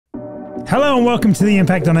Hello and welcome to the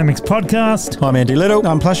Impact Dynamics podcast. I'm Andy Little.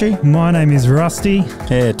 I'm Plushy. My name is Rusty.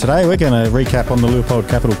 Yeah, today we're going to recap on the Leupold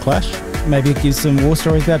Capital Clash. Maybe it gives some war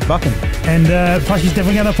stories about Buchan. And Plushy's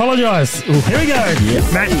definitely going to apologise. Here we go.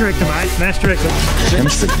 Yep. Match director, mate. Match director.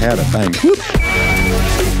 Chemistry powder, bang.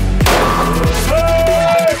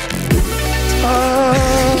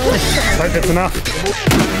 Hope that's enough.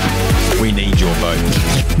 We need your vote.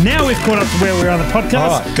 Now we've caught up to where we are on the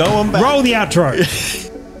podcast. Right, go on back. Roll the outro.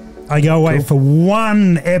 I go away for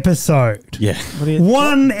one episode. Yeah.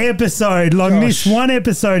 One episode. Like miss one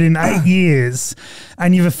episode in 8 years.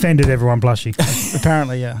 And you've offended everyone, Plushy.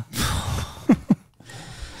 Apparently, yeah.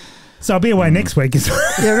 So I'll be away next week.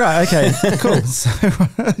 Yeah, right. Okay, cool. So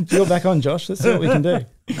you're back on, Josh. Let's see what we can do.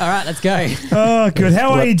 All right, let's go. Oh, good.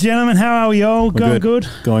 How are you, gentlemen? How are we all? Going good?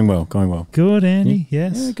 Going well, going well. Good, Andy?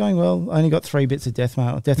 Yes. Yeah, going well. I only got 3 bits of death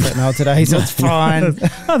mail today, so it's fine.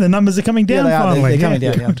 Oh, the numbers are coming down finally. They're coming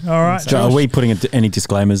down, yeah. All right. So are we putting any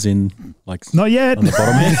disclaimers in? Like not yet. On the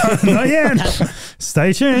bottom here? Not yet.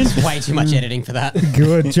 Stay tuned. Way too much editing for that.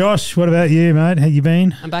 Good. Josh, what about you, mate? How you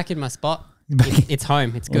been? I'm back in my spot. It's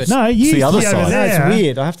home. It's good. No, you the other over side. there. That's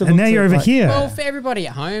weird. I have to. And now you're over here. Well, for everybody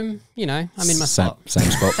at home, you know, I'm in my spot.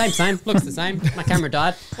 Same spot. Same. Looks the same. My camera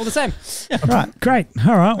died. All the same. Right. Great.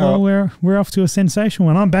 All right. Well, we're off to a sensational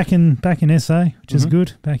one. I'm back in SA, which is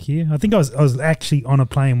good. Back here. I think I was actually on a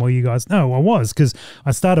plane while you guys. No, I was because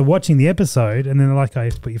I started watching the episode and then they're like, "Oh, you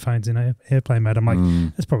have to put your phones in airplane mode." I'm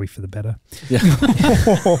like, that's probably for the better. Yeah.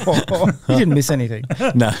 You didn't miss anything.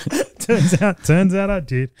 No. Turns out I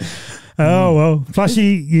did. Oh, well,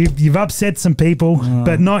 Plushy, you've upset some people,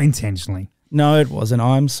 but not intentionally. No, it wasn't.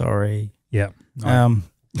 I'm sorry. Yeah. I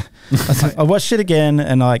watched it again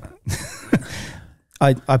and I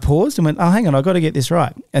paused and went, oh, hang on, I've got to get this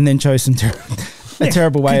right. And then chose a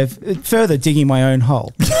terrible way of further digging my own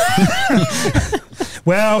hole.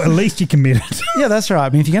 Well, at least you committed. Yeah, that's right. I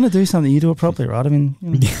mean, if you're going to do something, you do it properly, right? I mean,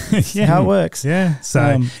 how it works. Yeah.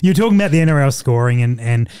 So you're talking about the NRL scoring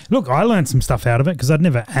and look, I learned some stuff out of it because I'd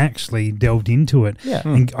never actually delved into it. Yeah.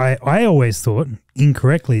 And I always thought,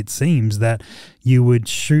 incorrectly it seems, that you would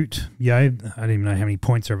shoot, I don't even know how many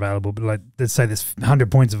points are available, but like let's say there's 100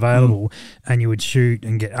 points available and you would shoot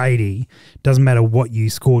and get 80. Doesn't matter what you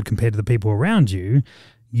scored compared to the people around you,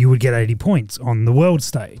 you would get 80 points on the world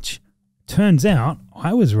stage. Turns out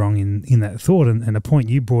I was wrong in that thought, and the point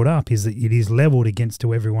you brought up is that it is leveled against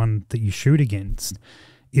to everyone that you shoot against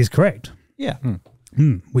is correct. Yeah.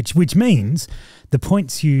 Which means the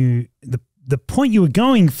points the point you were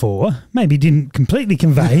going for maybe didn't completely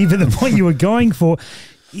convey, but the point you were going for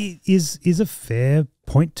is a fair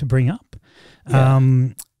point to bring up.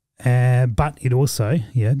 Yeah. But it also,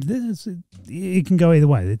 it can go either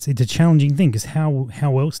way. It's a challenging thing because how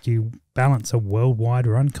else do you balance a worldwide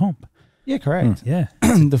run comp? Yeah, correct. Yeah,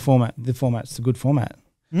 the format's a good format.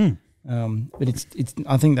 But it's.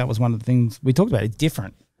 I think that was one of the things we talked about. It's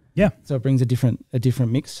different. Yeah. So it brings a different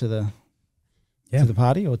mix to the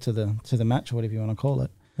party or to the match or whatever you want to call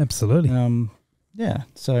it. Absolutely. Yeah.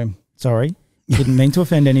 So sorry, didn't mean to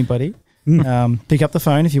offend anybody. Pick up the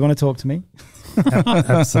phone if you want to talk to me.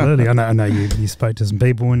 Absolutely. I know you spoke to some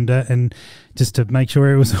people and just to make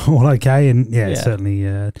sure it was all okay. And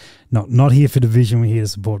certainly not here for division. We're here to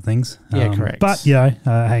support things. Yeah, correct. But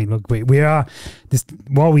hey, look, we are this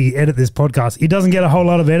while we edit this podcast. It doesn't get a whole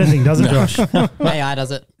lot of editing, does it, Josh? AI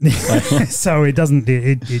does it. So it doesn't.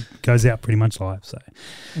 It goes out pretty much live. So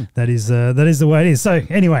that is the way it is. So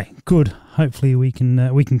anyway, good. Hopefully we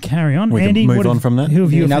can carry on. We Andy, can move on from that. Who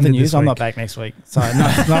have you another news? this week? I'm not back next week. So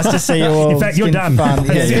nice to see you all. In fact, you're done. Fun.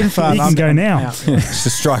 Yeah, it's been fun. You can go now.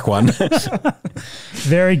 Just strike one.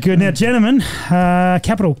 Very good. Now, gentlemen,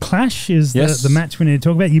 Capital Clash is the match we need to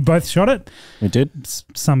talk about. You both shot it. We did.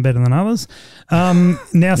 Some better than others.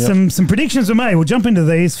 Now, some predictions were made. We'll jump into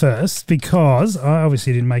these first because I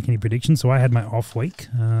obviously didn't make any predictions, so I had my off week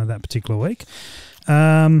that particular week.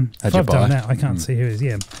 If I've done that, I can't see who it is.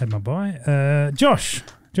 Yeah, had my bye. Josh,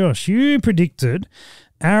 you predicted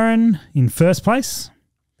Aaron in first place.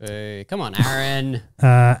 Come on, Aaron.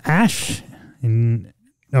 Ash in.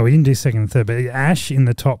 No, we didn't do second and third, but Ash in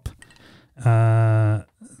the top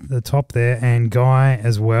there, and Guy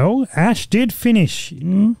as well. Ash did finish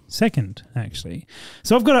second, actually.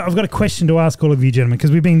 So I've got a question to ask all of you gentlemen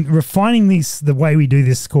because we've been refining the way we do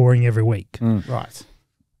this scoring every week. Right.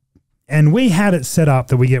 And we had it set up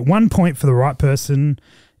that we get 1 point for the right person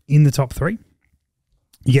in the top 3.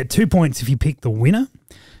 You get 2 points if you pick the winner,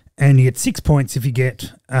 and you get 6 points if you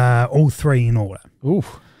get all 3 in order. Ooh,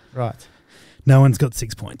 right. No one's got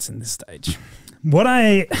 6 points in this stage. What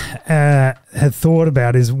I had thought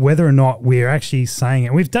about is whether or not we're actually saying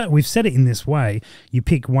it. We've said it in this way. You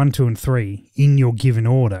pick 1, 2, and 3 in your given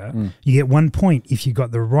order. You get 1 point if you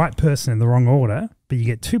got the right person in the wrong order, but you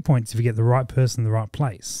get 2 points if you get the right person in the right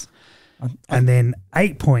place. And then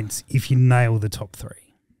 8 points if you nail the top 3.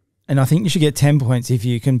 And I think you should get 10 points if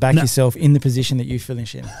you can back yourself in the position that you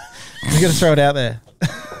finish in. You've got to throw it out there.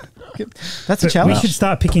 That's a challenge. We should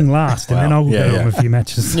start picking last, and then I'll go on with a few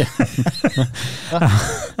matches.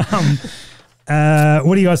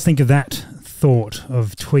 What do you guys think of that thought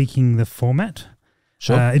of tweaking the format?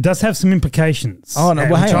 Sure. It does have some implications. Oh, no.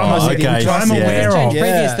 Well, hang on. Which I'm aware of. Change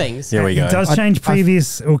previous things. Here we go. It does change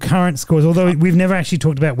previous or current scores, although we've never actually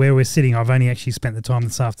talked about where we're sitting. I've only actually spent the time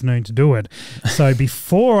this afternoon to do it. So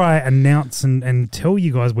before I announce and tell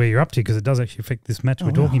you guys where you're up to, because it does actually affect this match we're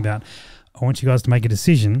talking about, I want you guys to make a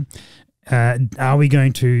decision. Are we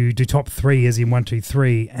going to do top 3 as in 1, 2,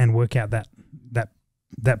 3 and work out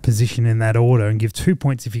that position in that order and give 2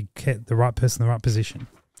 points if you get the right person in the right position?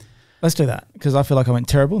 Let's do that, because I feel like I went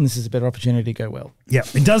terrible and this is a better opportunity to go well. Yeah,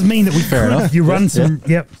 it does mean that we could. You run some.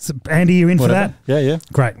 Yep. So Andy, you in for that? Yeah.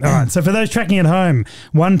 Great. All right. So for those tracking at home,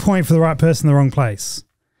 1 point for the right person in the wrong place.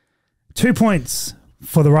 2 points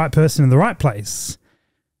for the right person in the right place.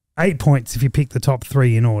 8 points if you pick the top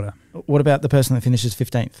 3 in order. What about the person that finishes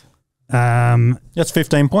 15th? That's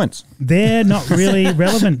 15 points. They're not really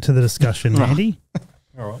relevant to the discussion, Andy.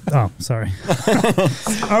 All right. Oh, sorry.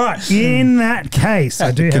 All right. In that case,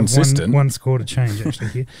 I do have one score to change actually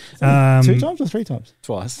here. 2 times or 3 times?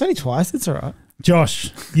 Twice. It's only twice. It's all right.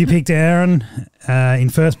 Josh, you picked Aaron in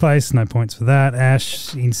first place. No points for that.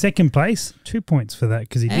 Ash in second place. 2 points for that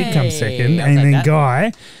because he did come second. I'll And take then that.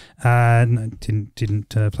 Guy didn't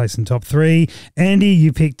place in top 3. Andy,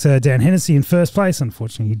 you picked Dan Hennessy in first place.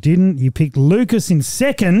 Unfortunately, you didn't. You picked Lucas in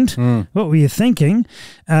second. What were you thinking?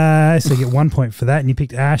 So you get 1 point for that. And you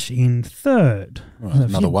picked Ash in third. Right, So if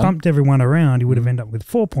another you one. bumped everyone around, you would have ended up with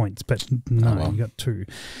 4 points. But no, you got 2.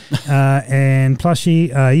 And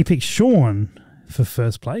Plushie, you picked Sean for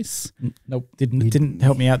first place. Nope, didn't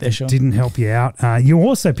help me out there, Sean. Didn't help you out. You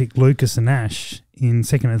also picked Lucas and Ash in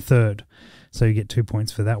second and third. So you get 2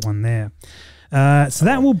 points for that one there. So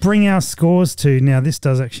that will bring our scores to, now this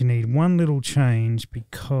does actually need one little change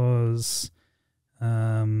because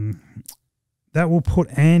that will put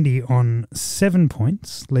Andy on 7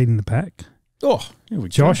 points, leading the pack. Oh, here we go.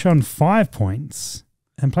 Josh on 5 points.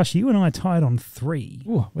 And plus, you and I tied on 3.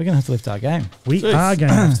 Ooh, we're going to have to lift our game. We are going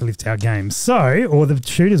to have to lift our game. So, or the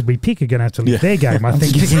shooters we pick are going to have to lift their game, I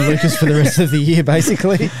think. Picking Lucas for the rest of the year,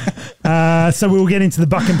 basically. So we'll get into the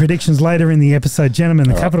Buchan predictions later in the episode. Gentlemen,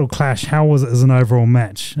 the Capital Clash, how was it as an overall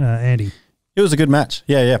match? Andy? It was a good match.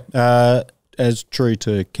 Yeah. As true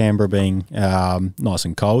to Canberra being nice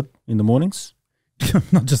and cold in the mornings.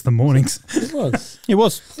 Not just the mornings. It was. It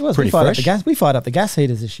was pretty fresh. We fired up the gas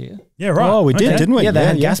heaters this year. Yeah, right. Oh, we did, didn't we? Yeah, they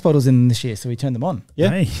had gas bottles in this year, so we turned them on. Yeah.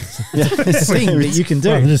 Hey. It's a thing that you can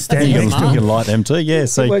do. I'm just standing You next to can light them too. Yeah.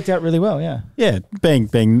 So It worked out really well, yeah. yeah,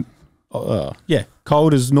 being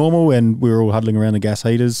cold as normal, and we were all huddling around the gas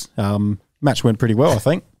heaters. Match went pretty well, I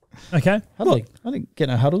think. Okay. I didn't get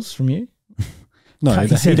no huddles from you. No,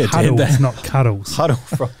 You said huddles, not cuddles. huddle.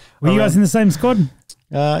 From, Were you guys in the same squad?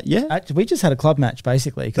 yeah. Actually, we just had a club match,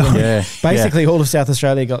 basically. 'Cause Yeah. basically, all of South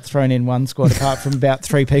Australia got thrown in one squad, apart from about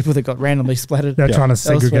 3 people that got randomly splattered. They're trying to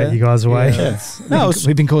segregate elsewhere. you guys away. Yeah,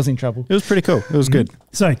 we've been causing trouble. It was pretty cool. It was good.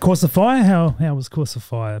 So, Course of Fire, how was Course of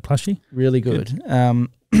Fire, Plushie? Really good.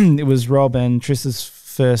 It was Rob and Triss's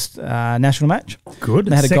first national match. Good.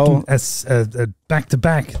 They had a goal. A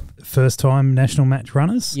back-to-back first-time national match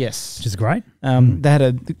runners. Yes. Which is great. They had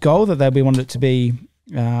a goal that we wanted it to be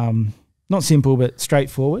not simple, but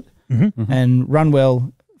straightforward and run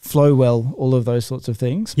well, flow well, all of those sorts of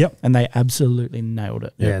things. Yep. And they absolutely nailed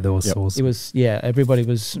it. Yeah, there was awesome. It was, everybody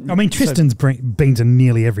was. I mean, Tristan's been to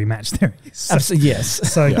nearly every match there is. So, Absolutely, yes.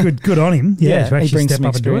 So good on him. Yeah, to actually he brings step some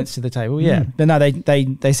up and do it. experience to the table. Yeah, but no,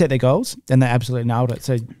 they set their goals and they absolutely nailed it.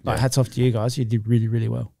 So hats off to you guys. You did really, really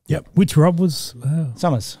well. Yep. Which Rob was?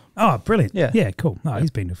 Summers. Oh, brilliant. Yeah. Yeah, cool. No, he's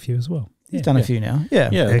been to a few as well. He's done a few now. Yeah.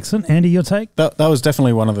 Excellent. Andy, your take? That was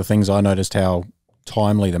definitely one of the things I noticed, how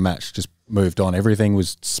timely the match just moved on. Everything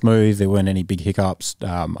was smooth. There weren't any big hiccups.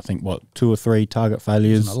 I think, 2 or 3 target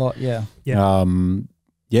failures. A lot, yeah.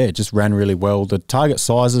 It just ran really well. The target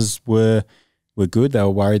sizes were good. They were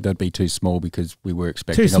worried they'd be too small because we were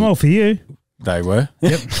expecting... Too small for you. They were.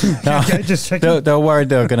 Yep. Okay, just checking. They were worried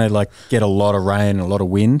they were going to get a lot of rain, a lot of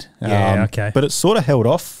wind. Yeah, okay. But it sort of held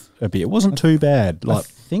off a bit. It wasn't too bad. I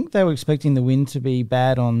think they were expecting the wind to be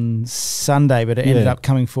bad on Sunday, but it ended up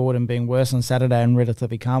coming forward and being worse on Saturday and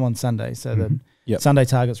relatively calm on Sunday. So Yep. Sunday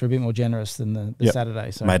targets were a bit more generous than the Yep.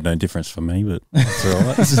 Saturday. So Made no difference for me, but that's all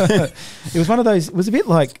right. it was one of those. It was a bit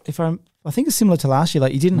like I think it's similar to last year.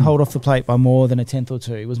 Like you didn't hold off the plate by more than a tenth or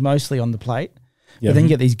two. It was mostly on the plate. But then you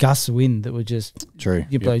get these gusts of wind that were just True.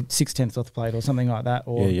 you blow 6/10 off the plate or something like that,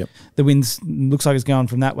 or Yeah, the wind's looks like it's going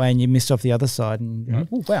from that way and you missed off the other side, and you're like,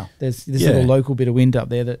 oh wow, there's this little local bit of wind up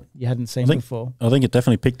there that you hadn't seen before. I think it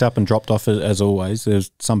definitely picked up and dropped off as always.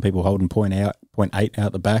 There's some people holding 0.8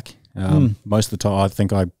 out the back. Most of the time, I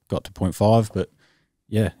think I got to 0.5, but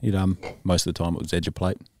yeah, most of the time it was edge of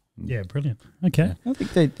plate. Yeah, brilliant. Okay. I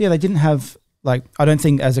think they didn't have I don't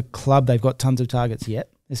think as a club they've got tons of targets yet.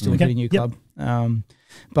 They're still a pretty new club.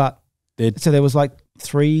 But so there was like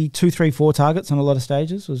 3, 3, 4 targets on a lot of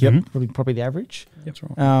stages was probably the average. That's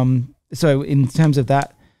right. So in terms of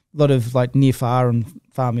that, a lot of like near far and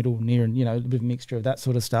far middle, near and a bit of a mixture of that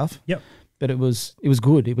sort of stuff. Yep. But it was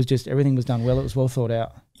good. It was just everything was done well. It was well thought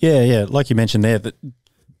out. Yeah. Like you mentioned there, that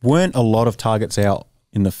weren't a lot of targets out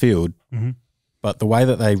in the field, but the way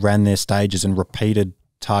that they ran their stages and repeated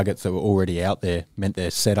targets that were already out there meant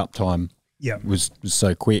their setup time was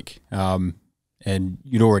so quick. And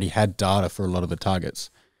you'd already had data for a lot of the targets.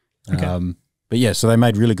 Okay. But yeah, so they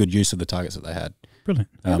made really good use of the targets that they had. Brilliant.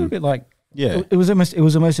 A little bit like it was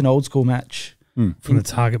almost an old school match from the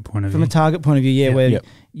target point of view. From a target point of view, where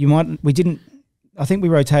we didn't. I think we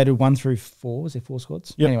rotated 1 through 4. Was there 4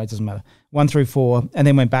 squads? Yep. Anyway, it doesn't matter. 1 through 4, and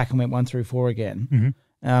then went back and went 1 through 4 again.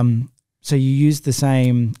 So you used the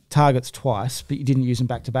same targets twice, but you didn't use them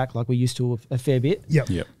back to back like we used to a fair bit.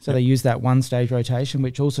 Yep. So they used that one stage rotation,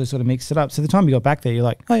 which also sort of mixed it up. So the time you got back there, you're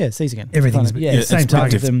like, oh yeah, it's these again. Everything's same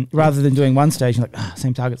targets. target. Rather than doing one stage, you're like,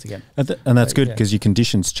 same targets again. And that's good because your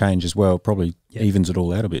conditions change as well. Probably evens it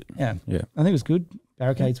all out a bit. Yeah. I think it was good.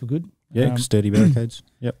 Barricades were good. Yeah, sturdy barricades.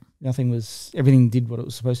 Yep. Everything did what it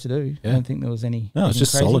was supposed to do. I don't think there was any. No, it's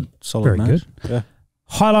just crazy. solid. Very match. good. Yeah.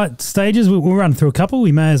 Highlight stages, we'll run through a couple.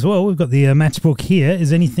 We may as well. We've got the match book here.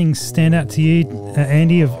 Is anything stand out to you,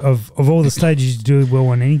 Andy, of all the stages you do well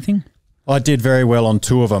on anything? I did very well on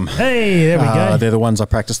 2 of them. Hey, there we go. They're the ones I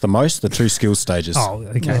practiced the most, the 2 skills stages. Oh,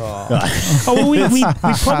 okay.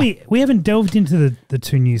 We haven't delved into the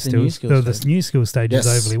 2 new skills, the new skill stages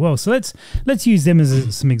overly well. So let's use them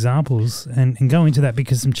as some examples and go into that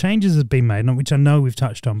because some changes have been made, which I know we've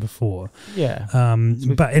touched on before. Yeah.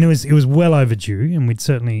 But it was well overdue, and we'd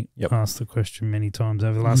certainly asked the question many times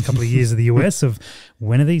over the last couple of years of the US of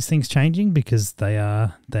when are these things changing, because they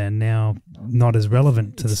are now not as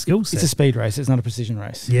relevant to the skill set. It's a speed race. It's not a precision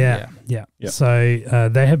race. Yeah. So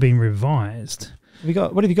they have been revised.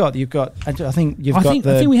 What have you got? You've got. I think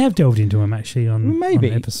we have delved into them actually on an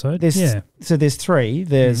episode. So there's 3.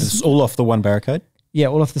 It's all off the one barricade. Yeah,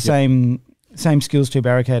 all off the same skills 2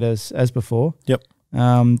 barricade as before. Yep.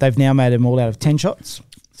 They've now made them all out of 10 shots.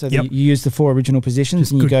 So you use the 4 original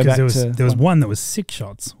positions and you go back there was one that was 6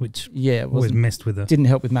 shots, which always messed with didn't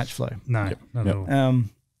help with match flow. No, not at all.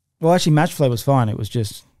 Well, actually, match flow was fine. It was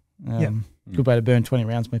just good way to burn 20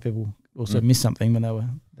 rounds when people also miss something when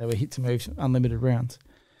they were hit to move unlimited rounds.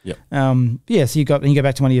 Yep. So you go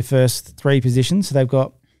back to one of your first 3 positions. So they've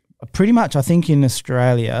got pretty much, I think in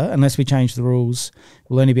Australia, unless we change the rules,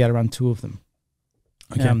 we'll only be able to run 2 of them.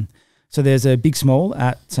 Okay. So there's a big small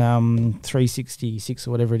at 366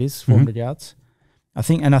 or whatever it is, 400 yards. I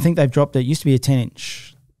think they've dropped it. It used to be a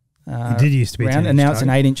 10-inch. It did used to be round, 10-inch and now it's an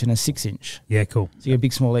 8-inch and a 6-inch. Yeah, cool. So you got a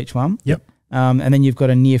big small each one. Yep. And then you've got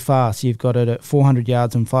a near far. So you've got it at 400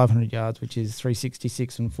 yards and 500 yards, which is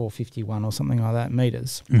 366 and 451 or something like that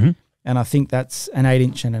meters. Mm-hmm. And I think that's an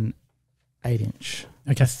 8-inch and an 8-inch.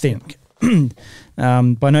 Okay. I think.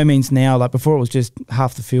 By no means now, like before it was just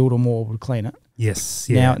half the field or more would clean it. Yes.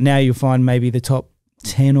 Yeah. Now you'll find maybe the top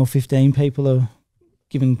 10 or 15 people are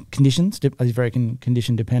given conditions, very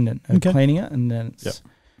condition dependent, of cleaning it, and then it's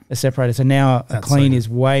a separator. So now a clean is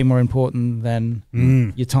way more important than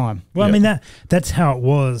your time. Well, I mean, that's how it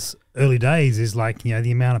was early days, is like,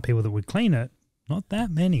 the amount of people that would clean it, not that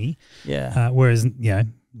many. Yeah. Whereas,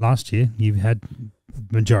 last year you had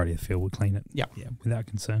majority of the field would clean it. Yeah. Yeah, without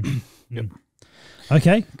concern. Yep.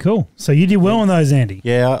 Okay, cool. So you did well on those, Andy.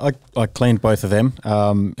 Yeah, I cleaned both of them.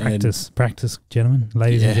 Practice, gentlemen,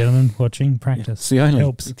 ladies and gentlemen watching. Practice.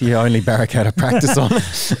 It's the only barricade I practice on.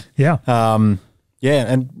 Yeah.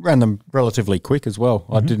 And ran them relatively quick as well.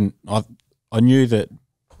 I knew that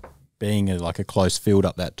being a close field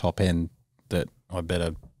up that top end that I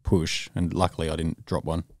better push, and luckily I didn't drop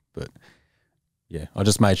one. But yeah, I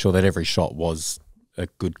just made sure that every shot was a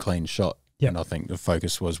good, clean shot. Yep. And I think the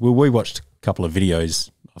focus was, we watched a couple of videos,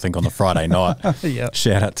 I think on the Friday night.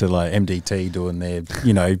 Shout out to MDT doing their,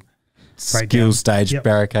 skills stage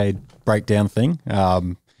barricade breakdown thing.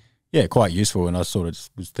 yeah, quite useful. And I sort of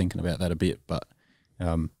was thinking about that a bit, but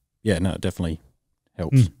yeah, no, it definitely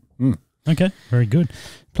helps. Okay, very good.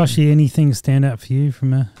 Plushy, anything stand out for you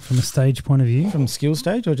from a stage point of view? From skill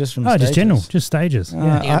stage or just from just stages? general, just stages.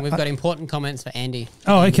 Yeah. Yeah, we've got important comments for Andy.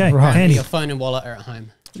 Oh, okay. Right. Andy. Your phone and wallet are at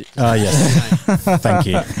home. Yes. Thank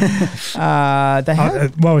you. They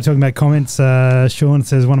have, While we're talking about comments, Sean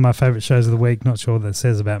says one of my favourite shows of the week. Not sure what that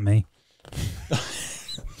says about me.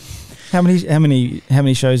 how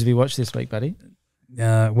many shows have you watched this week, buddy?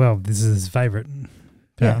 Well, this is his favourite,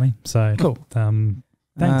 apparently. Yeah. So Cool.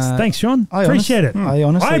 Thanks, Sean. Appreciate it. I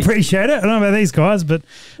honestly, I appreciate it. I don't know about these guys, but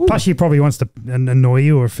Plushy probably wants to annoy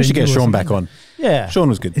you or We offend should you. get or Sean something. back on. Yeah. Sean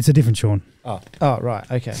was good. It's a different Sean. Oh, right.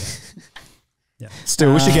 Okay.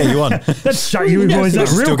 Still, we should get you on. Let's shut you boys up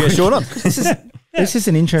real Still get quick. Sean on. This is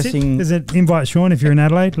an interesting, There's an invite, Sean, if you're in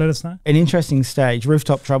Adelaide, let us know. an interesting stage.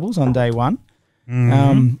 Rooftop Troubles on day one.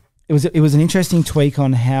 Mm-hmm. It was an interesting tweak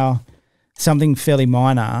on how something fairly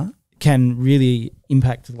minor can really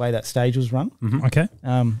impact the way that stage was run. Okay.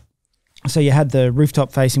 So you had the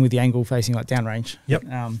rooftop facing with the angle facing like downrange. Yep.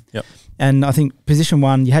 Yep. And I think position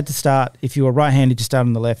one, you had to start, if you were right-handed, you started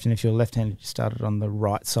on the left, and if you were left-handed, you started on the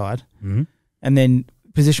right side. Mm-hmm. And then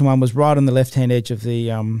position one was right on the left-hand edge of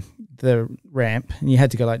the ramp, and you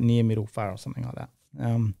had to go like near, middle, far or something like that.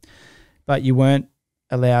 But you weren't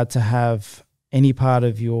allowed to have any part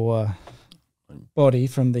of your body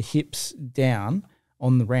from the hips down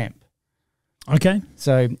on the ramp. Okay.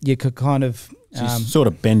 So you could kind of... So you're sort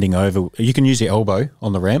of bending over. You can use your elbow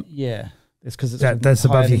on the ramp. yeah. It's because it's That's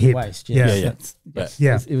higher above your than hip. waist. Yeah. Yeah.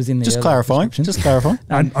 Yeah. It was in the Just earlier clarifying. description. Just clarifying.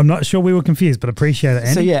 I'm not sure we were confused, but appreciate it,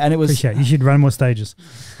 Andy. So yeah, and it was Appreciate it. You should run more stages.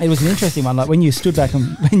 it was an interesting one. Like when you stood back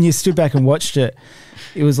and watched it,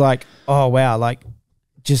 it was like, oh wow, like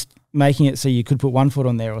just making it so you could put one foot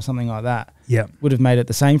on there or something like that Yeah. would have made it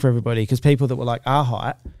the same for everybody, because people that were like our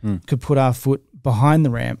height could put our foot behind the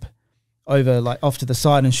ramp over like off to the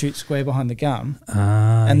side and shoot square behind the gum,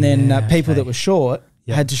 and then people that were short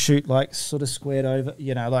had to shoot like sort of squared over,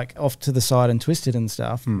 like off to the side and twisted and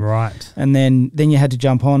stuff. Right. And then you had to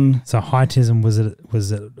jump on. So heightism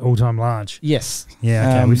was at all-time large. Yes.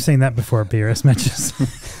 Yeah, okay. We've seen that before at PRS matches.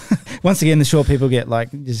 Once again, the short people get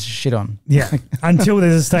like just shit on. Yeah. Until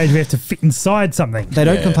there's a stage we have to fit inside something. They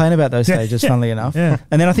don't complain about those stages, funnily enough. Yeah.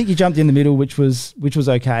 And then I think you jumped in the middle, which was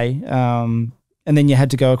okay. And then you had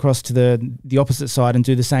to go across to the opposite side and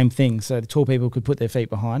do the same thing, so the tall people could put their feet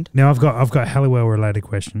behind. Now I've got Halliwell related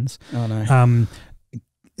questions. Oh no.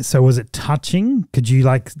 So was it touching? Could you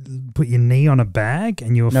like put your knee on a bag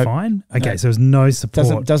and you were Nope. fine? Okay, No. so there was no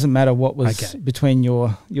support. Doesn't matter what was Okay. between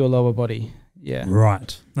your lower body. Yeah.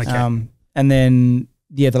 Right. Okay. And then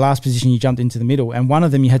the last position you jumped into the middle, and one of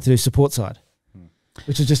them you had to do support side,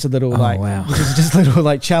 which was just a little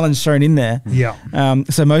challenge thrown in there. Yeah.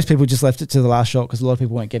 So most people just left it to the last shot because a lot of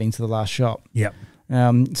people weren't getting to the last shot. Yep.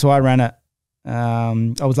 So I ran it. I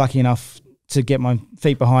was lucky enough to get my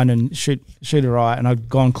feet behind and shoot it right, and I'd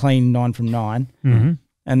gone clean 9 from 9. Mm-hmm.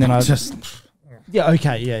 And then I just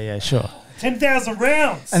 10,000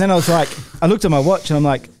 rounds. And then I was like, I looked at my watch and I'm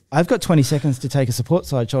like, I've got 20 seconds to take a support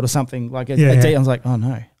side shot or something like a D. I was like, oh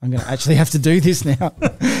no, I'm going to actually have to do this now.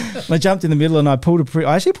 And I jumped in the middle and I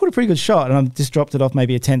actually pulled a pretty good shot, and I just dropped it off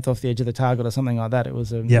maybe a tenth off the edge of the target or something like that. It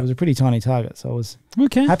was a pretty tiny target, so I was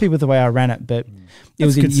happy with the way I ran it. But it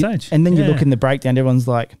was a good stage. And then you look in the breakdown, everyone's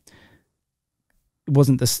like, it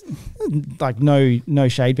wasn't this like no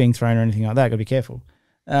shade being thrown or anything like that. Got to be careful.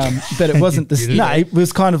 But it wasn't this. No, it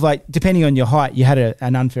was kind of like depending on your height, you had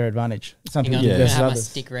an unfair advantage. Something I'm going to have my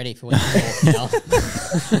stick ready for when you walk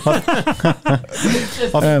now.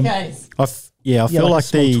 Just in case. I feel like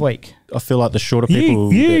tweak. I feel like the shorter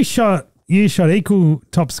people. You shot equal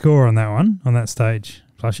top score on that stage,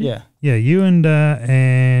 Plushy. Yeah. Yeah, you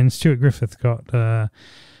and Stuart Griffith got 9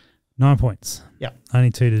 points. Yeah.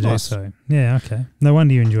 Only 2 to do so. Yeah, okay. No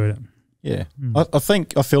wonder you enjoyed it. Yeah. I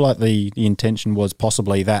feel like the intention was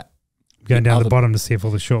possibly that. Going down to the bottom to see if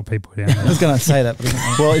all the short people were down there. I was going to say that, but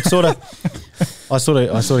well, it's sort of. I sort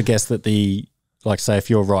of guess that say if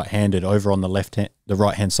you're right-handed over on the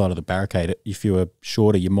right-hand side of the barricade, if you were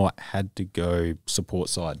shorter, you might had to go support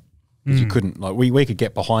side because you couldn't. Like we could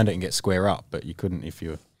get behind it and get square up, but you couldn't if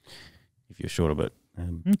you're shorter. But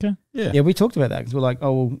okay, yeah, we talked about that because we're like,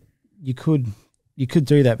 oh, well, you could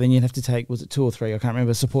do that, but then you'd have to take, was it 2 or 3? I can't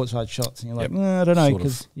remember, support side shots, and you're like, I don't know,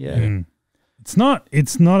 because It's not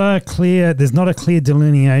a clear. There's not a clear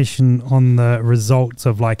delineation on the results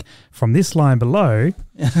of like from this line below.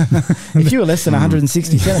 If you were less than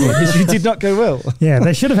 160 centimeters, you did not go well. Yeah,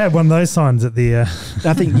 they should have had one of those signs at the.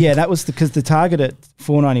 I think that was because the target at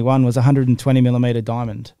 491 was 120 millimeter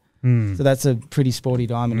diamond. So that's a pretty sporty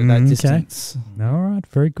diamond at that distance. All right,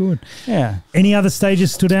 very good. Yeah. Any other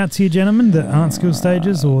stages stood out to you, gentlemen, that aren't skill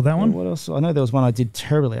stages or that one? What else? I know there was one I did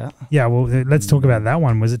terribly at. Yeah, well, let's talk about that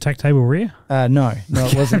one. Was it tack table rear? No,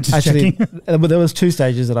 it wasn't. Just Actually, checking. there was 2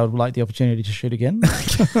 stages that I would like the opportunity to shoot again.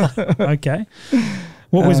 Okay.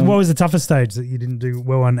 What was the toughest stage that you didn't do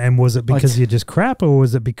well on, and was it because you're just crap, or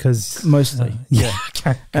was it because Mostly, yeah?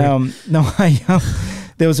 Okay.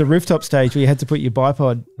 There was a rooftop stage where you had to put your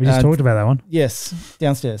bipod. We just talked about that one. Yes,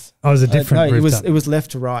 downstairs. Oh, it was a different. No, rooftop. it was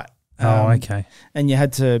left to right. Okay. And you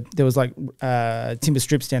had to. There was like timber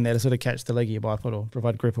strips down there to sort of catch the leg of your bipod or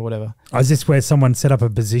provide grip or whatever. Is this where someone set up a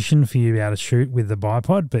position for you to be able to shoot with the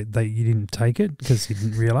bipod, but you didn't take it because you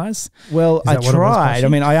didn't realise? Well, I tried. I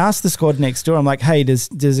mean, I asked the squad next door. I'm like, hey, does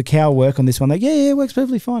a cow work on this one? Like, yeah, it works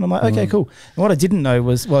perfectly fine. I'm like, okay, cool. And what I didn't know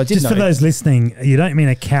was, I didn't know. Just for those listening, you don't mean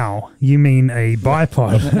a cow. You mean a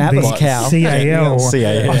bipod. An Atlas cow. CAL.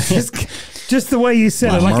 CAL. Just the way you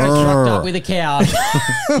said it, like I trucked up with a cow.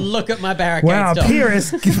 Look at my barricade. wow, stock.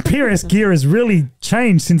 PRS gear has really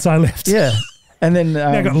changed since I left. Yeah. And then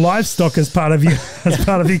Now got livestock as part of your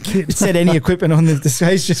kit. it said any equipment on the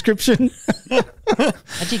stage description.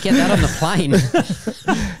 How'd you get that on the plane?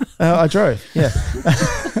 I drove. Yeah.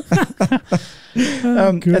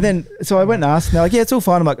 And then, so I went and asked, and they're like, yeah, it's all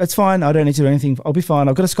fine. I'm like, it's fine. I don't need to do anything. I'll be fine.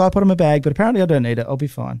 I've got a SkyPod in my bag, but apparently I don't need it. I'll be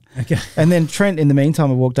fine. Okay. And then Trent, in the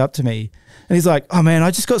meantime, walked up to me and he's like, oh man,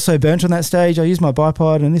 I just got so burnt on that stage. I used my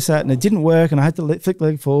bipod and this, that, and it didn't work. And I had to flick the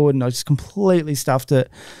leg forward and I just completely stuffed it.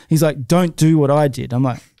 He's like, don't do what I did. I'm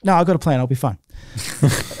like, no, I've got a plan. I'll be fine.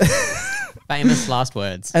 Famous last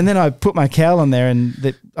words. And then I put my cowl on there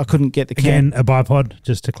and I couldn't get the Again, a bipod,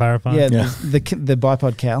 just to clarify. Yeah, the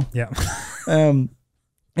bipod cowl. Yeah.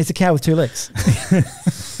 It's a cow with 2 legs.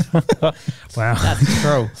 Wow. That's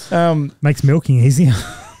true. Makes milking easier.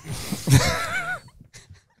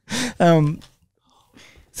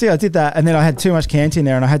 So yeah, I did that, and then I had too much cant in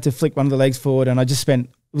there, and I had to flick one of the legs forward, and I just spent.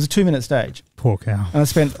 It was a 2-minute stage. Poor cow. And I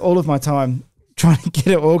spent all of my time trying to get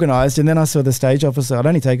it organised, and then I saw the stage officer. I'd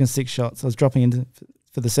only taken 6 shots. I was dropping into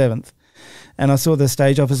for the 7th. And I saw the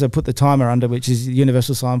stage officer put the timer under, which is the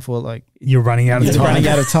universal sign for like you're running out of time. Running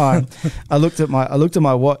out of time. I looked at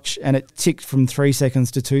my watch and it ticked from 3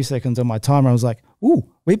 seconds to 2 seconds on my timer. I was like, "Ooh,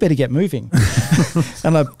 we better get moving."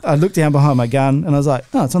 And I looked down behind my gun and I was like,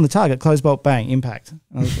 "Oh, it's on the target. Close bolt, bang, impact."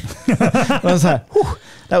 And I was like, "Whew,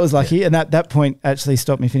 that was lucky." And that point actually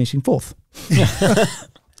stopped me finishing 4th.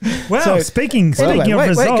 Well, So- speaking of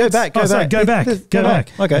results, go back. Go back.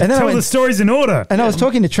 Okay. And then Tell the stories in order. And I was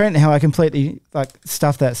talking to Trent how I completely like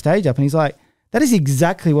stuffed that stage up, and he's like, "That is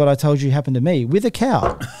exactly what I told you happened to me with a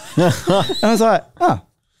cow." And I was like, "Oh,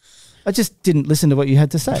 I just didn't listen to what you had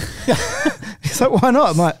to say." He's like, "Why not?"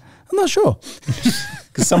 I'm like, "I'm not sure."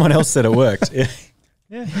 Because someone else said it worked.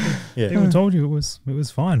 Yeah. People told you it was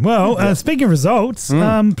fine. Well, speaking of results,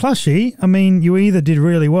 Plushie, I mean, you either did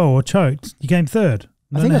really well or choked. You came 3rd.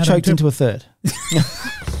 I think I choked into a 3rd.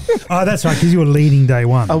 Oh, that's right, because you were leading day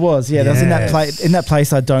 1. I was, yeah. That was in that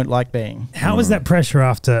place I don't like being. How was that pressure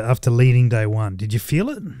after leading day 1? Did you feel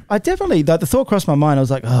it? I definitely, the thought crossed my mind. I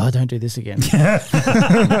was like, "Oh, don't do this again."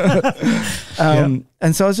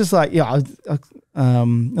 And so I was just like, I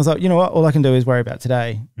was like, you know what? All I can do is worry about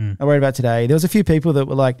today. I worried about today. There was a few people that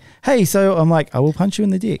were like, "Hey," so I'm like, "I will punch you in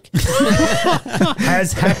the dick."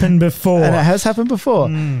 Has happened before. And it has happened before.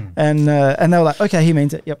 And they were like, "Okay, he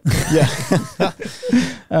means it." Yep. Yeah.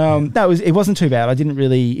 It wasn't too bad. I didn't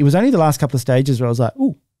really. It was only the last couple of stages where I was like,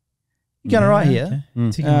 "Ooh, you're going all right here."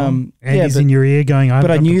 Andy's in your ear going, "I've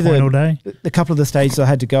but I got knew the point all day." The couple of the stages I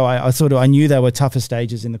had to go, I knew they were tougher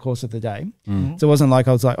stages in the course of the day. So it wasn't like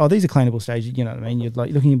I was like, "Oh, these are cleanable stages." You know what I mean? You'd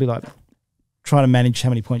like looking, you'd be like trying to manage how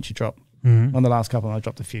many points you drop. On the last couple, and I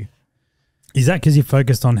dropped a few. Is that because you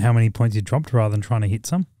focused on how many points you dropped rather than trying to hit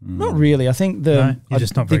some? Not really. I think you're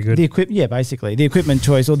just not very good. Basically the equipment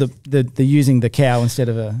choice, or the using the cow instead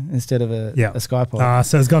of a SkyPod.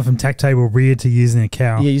 So it's gone from tack table rear to using a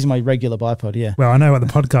cow. Yeah, using my regular bipod. Yeah. Well, I know what the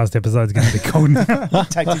podcast episode is going to be called now.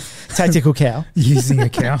 Tactical cow. Using a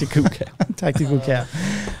cow. Tactical cow.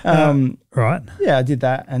 Right. Yeah, I did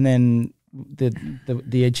that, and then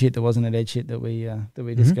the edge hit that wasn't an edge hit that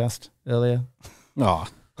we discussed earlier. Oh.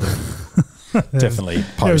 Definitely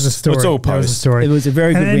post. There was a story. It's all post. It was a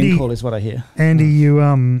very good Andy, win call is what I hear. Andy,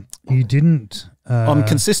 you didn't... I'm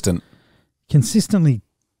consistent. Consistently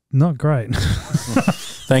not great.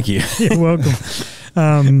 Thank you. You're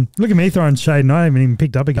welcome. Look at me throwing shade, and I haven't even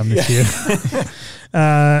picked up a gun this year.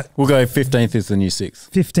 We'll go 15th is the new 6th.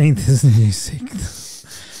 15th is the new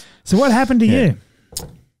 6th. So what happened to you?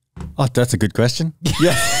 Oh, that's a good question.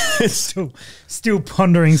 Yeah. Still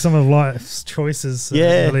pondering some of life's choices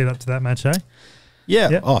lead up to that match, eh? Yeah.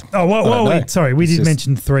 Yep. Oh, wait, sorry. We did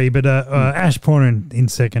mention 3, but Ash Porner in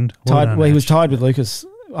second. He was tied with Lucas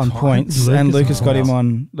on points, and Lucas got him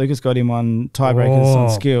on tiebreakers on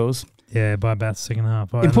skills. Yeah, by about the second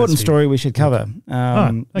half. Important story we should cover.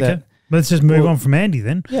 Okay. Let's just move on from Andy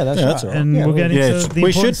then. Yeah, that's right. right. And we'll get into the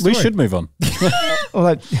important story. We should move on.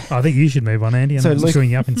 I think you should move on, Andy. I'm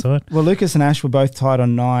screwing you up inside. Well, Lucas and Ash were both tied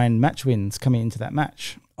on 9 match wins coming into that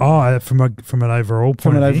match. Oh, from an overall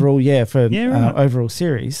point of view? Overall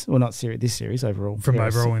series. Well, not series, this series, overall. From PRS.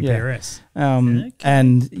 Overall in PRS.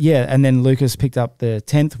 And then Lucas picked up the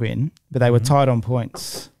 10th win, but they were tied on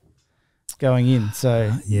points going in.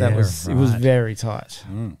 So it was very tight.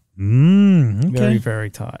 Okay. Very, very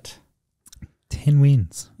tight. 10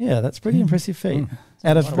 wins. Yeah, that's pretty impressive feat.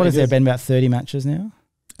 Out of, what has there been, about 30 matches now?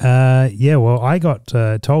 Well, I got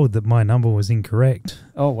told that my number was incorrect.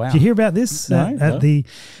 Oh, wow. Did you hear about this? No. At the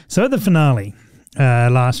finale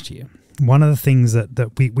last year, one of the things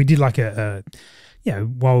that we did like while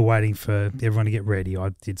we're waiting for everyone to get ready,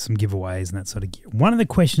 I did some giveaways and that sort of gear. One of the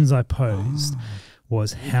questions I posed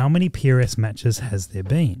was, how many PRS matches has there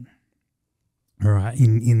been? All right,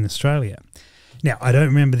 in Australia. Now, I don't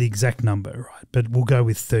remember the exact number, right, but we'll go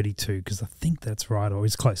with 32 because I think that's right, or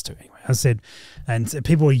it's close to it anyway. I said, and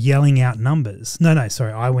people were yelling out numbers. No,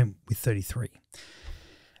 sorry, I went with 33.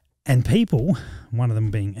 And people, one of them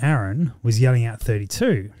being Aaron, was yelling out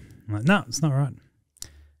 32. I'm like, no, it's not right. And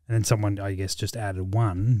then someone, I guess, just added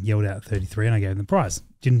 1, yelled out 33, and I gave them the prize.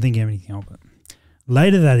 Didn't think anything of it.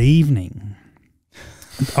 Later that evening,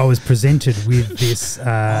 I was presented with this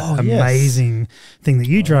amazing thing that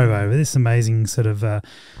you drove over, this amazing sort of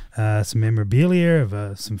some memorabilia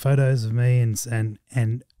of some photos of me and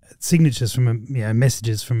signatures from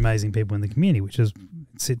messages from amazing people in the community, which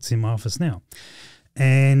sits in my office now.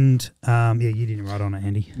 And you didn't write on it,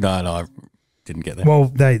 Andy. No, I didn't get that.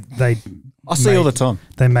 Well, they I see all the time.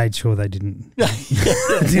 They made sure they didn't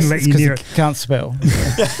didn't let you near it. Can't spell.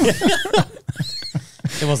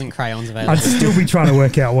 There wasn't crayons available. I'd still be trying to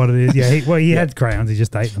work out what it is. Yeah, he had crayons. He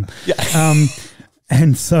just ate them. Yeah.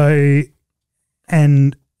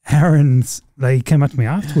 And Aaron's, they came up to me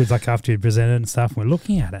afterwards, like after he'd presented and stuff, and we're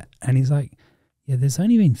looking at it, and he's like, yeah, there's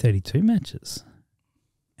only been 32 matches.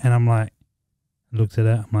 And I'm like, looked at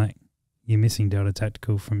it, I'm like, you're missing Delta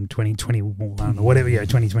Tactical from 2021 or whatever,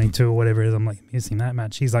 2022 or whatever it is. I'm like, missing that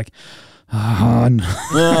match. He's like, oh, no.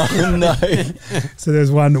 Oh, no. So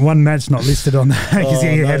there's one match not listed on that because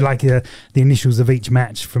he had like the initials of each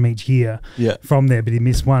match from each year from there, but he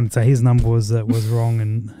missed one. So his number was wrong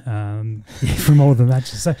and from all the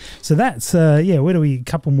matches. So that's, where do we, a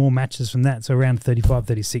couple more matches from that. So around 35,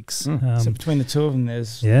 36. So between the two of them,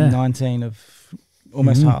 there's 19 of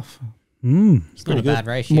almost half. It's not a bad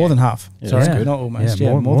ratio. More than half. Yeah, sorry, good. not almost.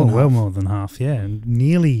 More than half. Well, more than half. Yeah, and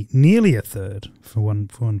nearly a third for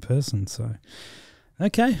one person. So,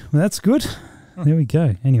 okay, well that's good. There we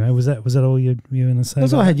go. Anyway, was that all you were going to say?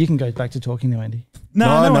 That's all I had. You can go back to talking now, Andy.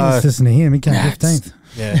 No one's listening to him. He came 15th.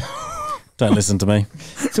 Yeah. Don't listen to me.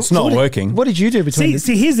 It's not working. What did you do between?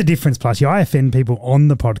 See, here's the difference. Plus, I offend people on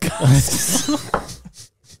the podcast.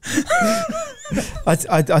 I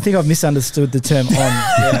think I've misunderstood the term on.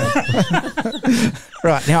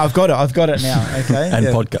 Right, now I've got it now. Okay, and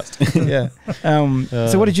podcast. Yeah.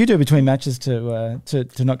 So what did you do between matches to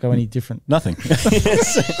not go any different? Nothing.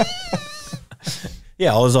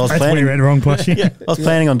 Yeah, I was That's planning. When you went wrong, Plushy. I was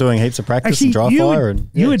planning on doing heaps of practice and dry fire.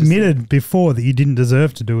 You admitted before that you didn't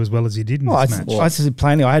deserve to do as well as you did in this match. I said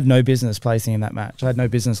plainly, I had no business placing in that match. I had no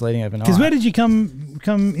business leading overnight. Because where did you come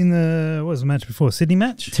in the, what was the match before? Sydney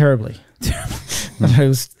match? Terribly. It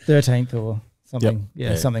was 13th or something.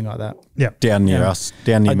 Yep. Something like that. Yeah, down near us,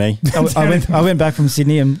 down near me. I went back from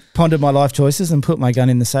Sydney and pondered my life choices and put my gun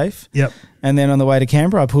in the safe. Yep. And then on the way to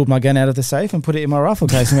Canberra, I pulled my gun out of the safe and put it in my rifle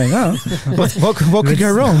case. I mean, what could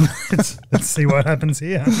go wrong? Let's see what happens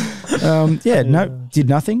here. Did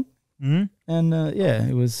nothing. Mm. And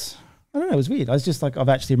it was, I don't know, it was weird. I was just like, I've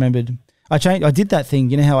actually remembered. I did that thing.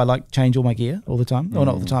 You know how I like change all my gear all the time? Well,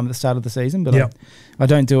 not all the time at the start of the season, but I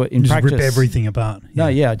don't do it in practice. Rip everything apart.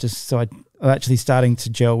 Yeah. No, I'm actually starting to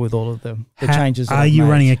gel with all of the changes. Are you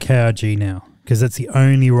running a KRG now? Because that's the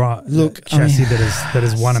only chassis that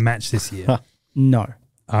has won a match this year. No.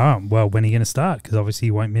 Oh, well, when are you going to start? Because obviously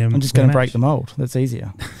you won't meet them. I'm just going to break the mold. That's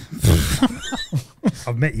easier.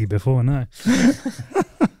 I've met you before, no.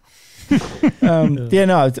 All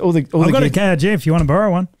the I've got a KRG if you want to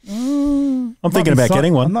borrow one. I'm thinking about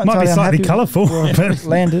getting one. Might be slightly colourful.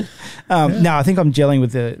 Landed. No, I think I'm gelling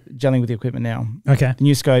with the equipment now. Okay. The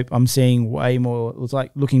new scope, I'm seeing way more. It was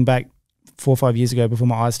like looking back 4 or 5 years ago before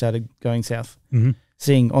my eyes started going south,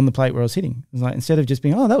 seeing on the plate where I was hitting. It was like, instead of just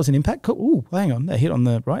being, oh, that was an impact. Cool. Ooh, hang on, that hit on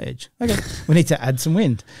the right edge. Okay, we need to add some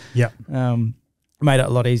wind. Yeah. Made it a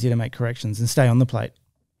lot easier to make corrections and stay on the plate.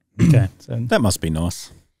 Okay. So that must be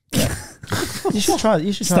nice. Yeah. You should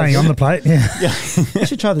try. Staying on the plate. Yeah. You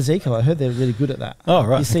should try the Zico. I heard they're really good at that. Oh,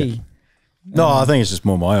 right. You see. No, I think it's just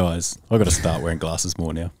more my eyes. I've got to start wearing glasses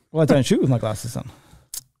more now. Well, I don't shoot with my glasses on.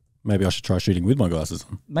 Maybe I should try shooting with my glasses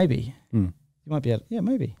on. Maybe. You might be able. Yeah,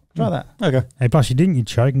 maybe. Try that. Okay. Hey, Bushy, didn't you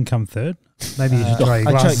choke and come third? Maybe you should try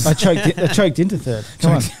your glasses. I choked into third.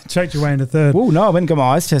 Come on. Choked your way into third. Oh no, I went and got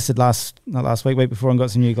my eyes tested week before, and got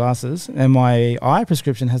some new glasses, and my eye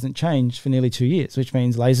prescription hasn't changed for nearly 2 years, which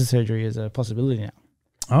means laser surgery is a possibility now.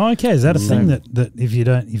 Oh, okay. Is that a thing that if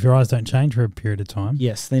your eyes don't change for a period of time?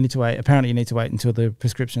 Yes, they need to wait. Apparently, you need to wait until the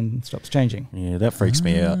prescription stops changing. Yeah, that freaks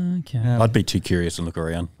me out. Okay. I'd be too curious to look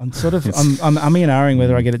around. I'm sort of I'm umming and ahhing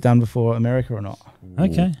whether I get it done before America or not.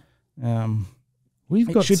 Okay.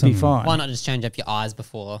 It should be fine. Why not just change up your eyes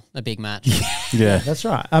before a big match? Yeah, that's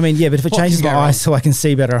right. I mean, yeah, but if it changes my eyes so I can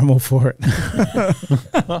see better, I'm all for it.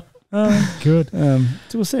 Good.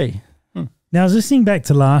 So we'll see. Now, I was listening back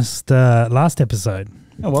to last episode.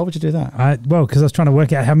 Oh, why would you do that? Because I was trying to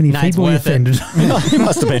work out how many people we offended. You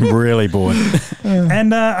must have been really bored.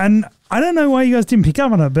 And I don't know why you guys didn't pick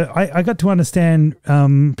up on it, but I got to understand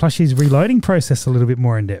Plushy's reloading process a little bit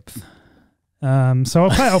more in depth. So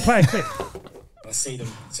I'll play a clip. I see them,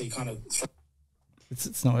 so you kind of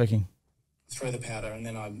it's not working. Throw the powder, and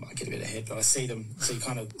then I get a bit ahead, but I see them, so you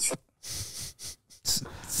kind of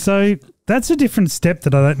So that's a different step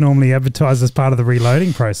that I don't normally advertise as part of the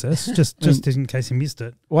reloading process, just in case you missed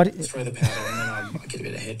it. Throw the powder, and then I get a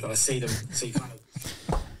bit ahead, but I see them, so you kind of...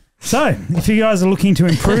 So, if you guys are looking to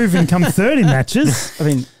improve and come third in matches... I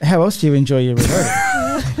mean, how else do you enjoy your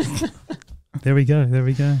reloading? There we go.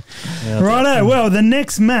 Yeah, righto. Well, the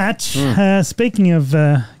next match, speaking of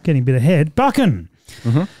getting a bit ahead, Buchan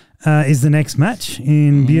is the next match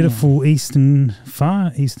in beautiful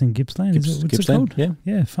far eastern Gippsland. Is it, what's it called?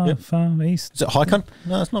 Yeah, far east. Is it high country?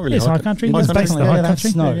 No, it's not really high country. It's basically high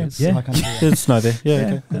country. Snow. High country. There's snow there.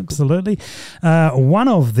 Yeah, okay. Absolutely. One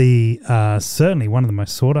of the certainly one of the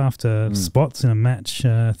most sought after spots in a match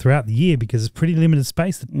throughout the year, because it's pretty limited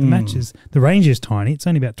space. The range is tiny. It's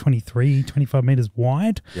only about 25 metres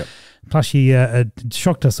wide. Yep. Plus, she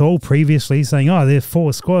shocked us all previously, saying, "Oh, there are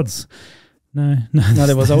 4 squads." No,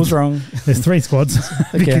 there was. I was wrong. There's 3 squads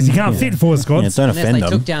because you can't fit 4 squads. Yeah, don't offend Unless they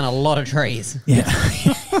them. took down a lot of trees. Yeah,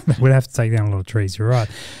 we'd have to take down a lot of trees. You're right.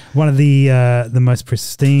 One of the most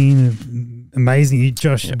pristine, amazing.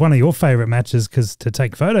 Josh, one of your favourite matches because to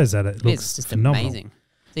take photos at it looks just phenomenal. Amazing.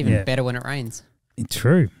 It's even better when it rains.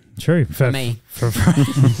 True. For me. For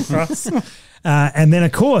us. And then,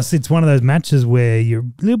 of course, it's one of those matches where you're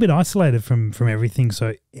a little bit isolated from everything.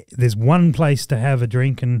 So there's one place to have a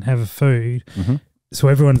drink and have a food. So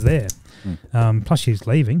everyone's there. Plus, she's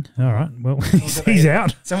leaving. All right. Well, he's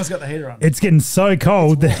out. Someone's got the heater on. It's getting so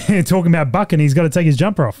cold that they're talking about Buchan. He's got to take his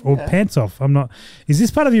jumper off or pants off. I'm not. Is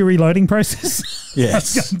this part of your reloading process?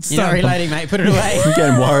 Yes. You're not reloading, mate. Put it away. I'm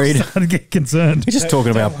getting worried. Starting to get concerned. He's just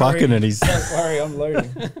talking about Buchan and he's... Don't worry, I'm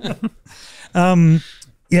loading.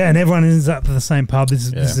 Yeah, and everyone ends up at the same pub.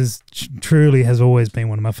 This is truly has always been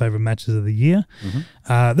one of my favourite matches of the year.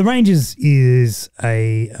 The range is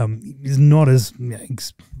not as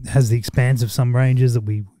has the expanse of some ranges that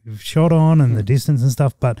we've shot on and the distance and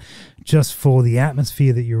stuff, but just for the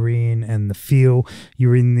atmosphere that you're in and the feel,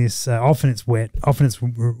 you're in this. Often it's wet, often it's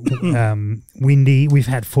windy. We've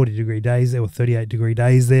had 40-degree days there or 38-degree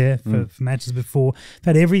days there for matches before. We've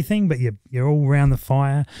had everything, but you're all around the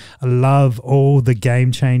fire. I love all the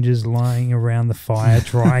game changers lying around the fire,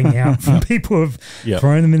 drying out from people who have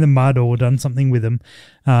thrown them in the mud or done something with them.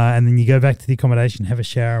 And then you go back to the accommodation, have a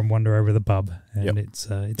shower and wander over the pub. And it's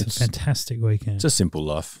a fantastic weekend. It's a simple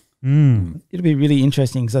life. It'll be really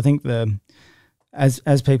interesting because I think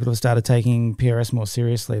as people have started taking PRS more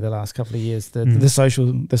seriously the last couple of years, the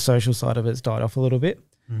social side of it's died off a little bit.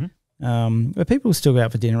 But people still go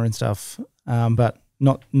out for dinner and stuff, but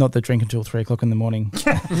not the drink until 3 o'clock in the morning.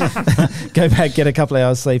 Go back, get a couple of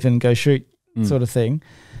hours sleep and go shoot sort of thing.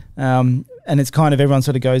 And it's kind of everyone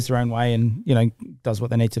sort of goes their own way and, does what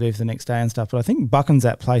they need to do for the next day and stuff. But I think Buchan's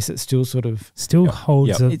that place that still sort of...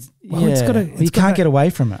 holds you can't get away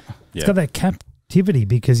from it. It's got that captivity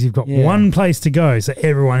because you've got one place to go, so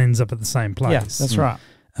everyone ends up at the same place. Yeah, that's right.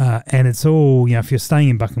 And it's all, if you're staying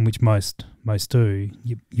in Buchan, which most do,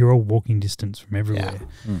 you're all walking distance from everywhere,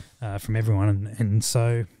 from everyone. And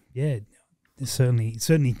so, it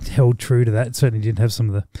certainly held true to that. It certainly did have some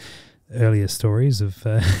of earlier stories of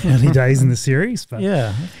early days in the series. But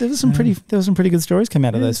Yeah, there was some pretty good stories come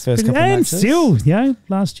out of those first couple of and matches. still,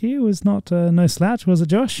 last year was not no slouch, was it,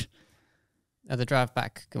 Josh? The drive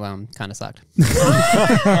back kind of sucked.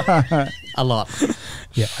 A lot.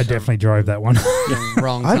 Yeah, I definitely drove that one. The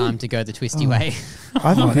wrong time to go the twisty way.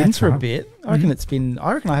 I haven't been that's for a right. bit. I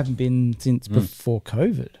reckon I haven't been since before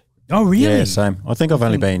COVID. Oh, really? Yeah, same. I think I've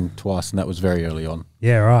only been twice, and that was very early on.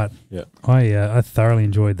 Yeah, right. Yeah. I thoroughly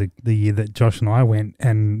enjoyed the year that Josh and I went,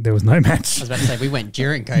 and there was no I match. was about to say, we went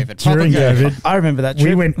during COVID. During COVID. I remember that trip.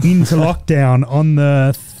 We went into lockdown on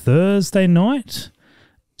the Thursday night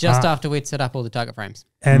Just after we'd set up all the target frames.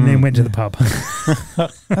 and then went to the pub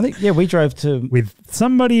I think we drove to. with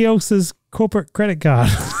somebody else's corporate credit card.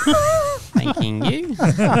 Thanking you.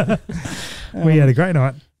 We had a great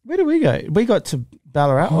night. Where did we go? We got to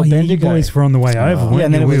Ballarat or You Bendigo. boys were on the way over, weren't Yeah,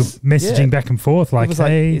 and then you? it We were was- messaging yeah. back and forth It like, was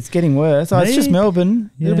hey, it's getting worse. Oh, it's just me? Melbourne.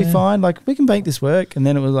 It'll be Yeah. fine. Like, we can make this work. And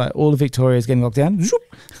then it was like all of Victoria is getting locked down. Zoop.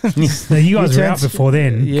 no, you guys We were out turned- before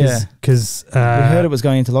then. Yeah. Because We heard it was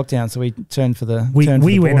going into lockdown, so we turned for the. we turned for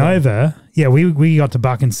the went border. over. Yeah, we got to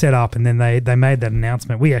Buck and set up, and then they made that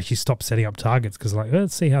announcement. We actually stopped setting up targets because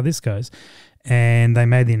let's see how this goes. And they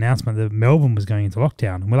made the announcement that Melbourne was going into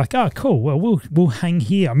lockdown, and we're like, oh, cool. Well, we'll hang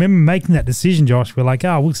here. I remember making that decision, Josh. We're like,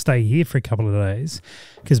 we'll stay here for a couple of days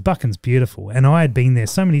because Buchan's beautiful, and I had been there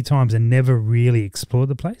so many times and never really explored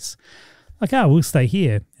the place. Like, we'll stay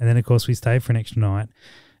here, and then of course we stayed for an extra night,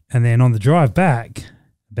 and then on the drive back,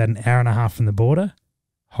 about an hour and a half from the border,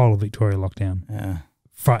 whole of Victoria lockdown. Yeah.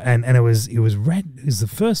 And it was the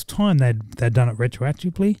first time they'd done it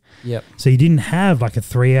retroactively. Yep. So you didn't have like a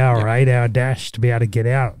 3-hour or 8-hour dash to be able to get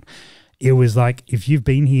out. It was like, if you've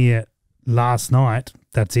been here last night,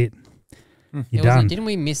 that's it. You're done. Didn't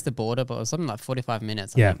we miss the border? But it was something like 45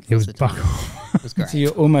 minutes. I Yeah, think, it was the time. It was great. So you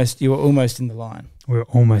were almost in the line. we were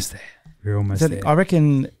almost there. We were almost So there. I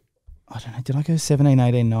reckon, I don't know, did I go 17,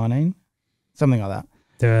 18, 19? Something like that.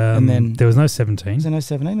 And then- then there was no 17. Was there no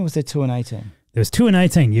 17 or was there 2 and 18? There was 2 and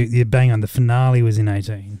 18. You bang on. The finale was in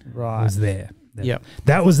 18. Right. It was there. Yep.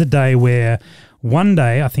 That was the day where one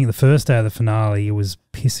day, I think the first day of the finale, it was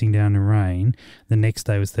pissing down in rain. The next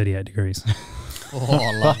day was 38 degrees.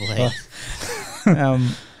 Oh, lovely.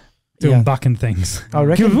 Doing Buchan things. I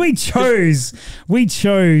reckon- 'Cause we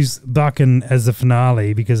chose Buchan as the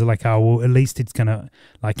finale because like, at least it's gonna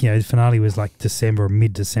the finale was like December or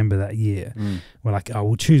mid-December that year. We're like,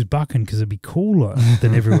 we'll choose Buchan because it'd be cooler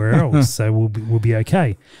than everywhere else, so we'll be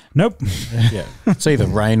okay. Nope. Yeah. It's either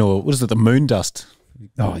rain or, what is it, the moon dust?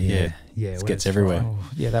 Oh yeah. It gets everywhere. Oh,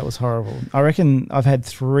 yeah, that was horrible. I reckon I've had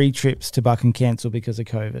 3 trips to Buchan cancel because of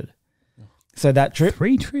COVID. So that trip,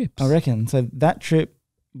 3 trips. I reckon. So that trip,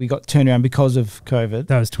 we got turned around because of COVID.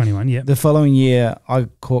 That was 21. Yeah. The following year, I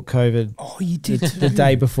caught COVID Oh, you did. the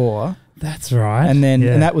day before, That's right. and then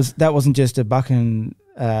Yeah. and that wasn't just a Buchan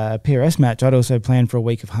PRS match. I'd also planned for a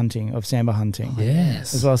week of hunting, of samba hunting,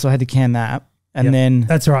 yes. as well. So I had to can that, and Yep. then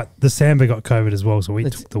That's right. The Samba got COVID as well, so we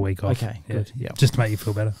That's- took the week off. okay, Yeah. good, yeah. Just to make you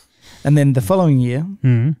feel better. And then the following year,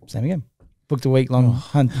 Mm. same again. Booked a week long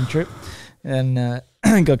hunting trip, and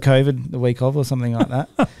got COVID the week of or something like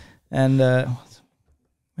that. And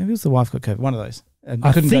maybe it was the wife got COVID. One of those. And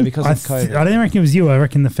couldn't go because of COVID. I don't reckon it was you. I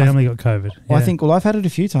reckon the family got COVID. Well, Yeah. I think I've had it a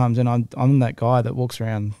few times, and I'm that guy that walks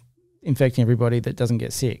around infecting everybody that doesn't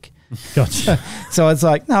get sick. Gotcha. So it's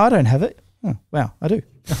like, no, I don't have it. Oh, wow, I do.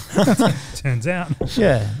 Turns out.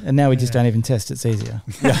 Yeah, and now we just don't even test. It's easier.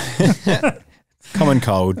 Common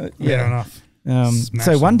cold. Fair enough. So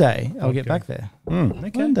Smashing. one day I'll get Okay. back there.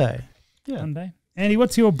 Okay. One day. One day. Andy,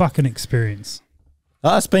 what's your Buchan experience?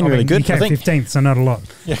 It's been really good. You I came think 15th, so not a lot.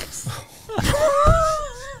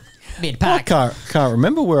 Mid I pack. can't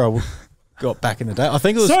remember where I got back in the day. I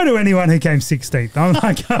think it was. So do anyone who came 16th. I'm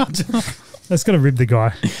like, that's got to rib the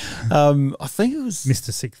guy. I think it was Mr.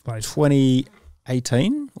 6th place.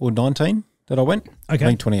 2018 or 19 that I went. I Okay.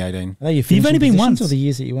 think 2018. Are they your You've finishing only been positions once. or the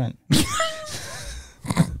years that you went?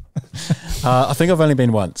 I think I've only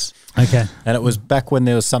been once. Okay. And it was back when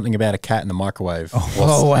there was something about a cat in the microwave.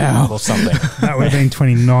 Oh, wow. Or something. That would have been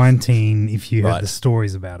 2019 if you Right. heard the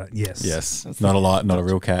stories about it. Yes. Yes. Not a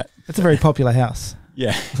real cat. It's a very popular house.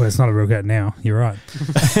 Yeah. Well, it's not a real cat now. You're right.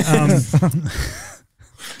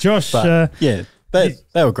 Josh, But yeah,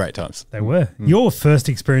 they were great times. they were. Your first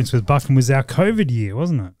experience with Buchan was our COVID year,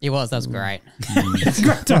 wasn't it? It was. That was great. It's a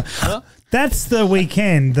great time. That's the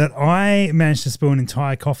weekend that I managed to spill an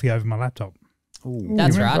entire coffee over my laptop.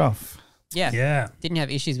 That's you right. Rough. Yeah. Yeah. Didn't you have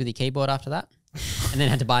issues with your keyboard after that? And then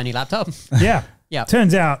had to buy a new laptop? Yeah. Yeah.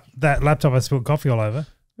 Turns out that laptop I spilled coffee all over,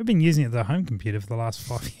 We've been using it as a home computer for the last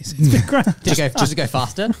 5 years. It's been great. Does it go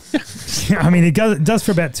faster? I mean, it does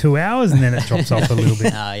for about 2 hours and then it drops off a little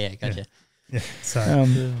bit. Oh, yeah, gotcha. Yeah.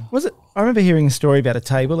 So Was it? I remember hearing a story about a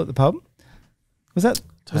table at the pub. Was that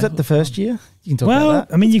the first year? You can talk about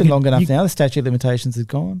that. I mean, it's you been can, long enough now. The statute of limitations is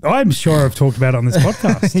gone. I'm sure I've talked about it on this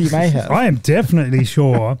podcast. You may have. I am definitely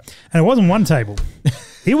sure. And it wasn't one table.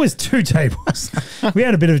 It was 2 tables. We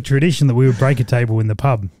had a bit of a tradition that we would break a table in the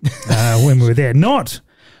pub when we were there.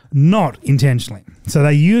 Not intentionally. So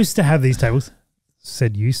they used to have these tables.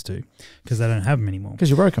 Said used to because they don't have them anymore. Because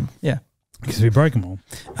you broke them. Yeah. Because we broke them all.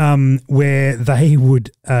 Where they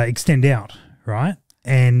would extend out, right?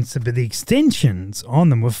 And so, but the extensions on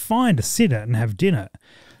them were fine to sit at and have dinner,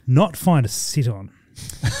 not fine to sit on.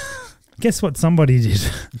 Guess what somebody did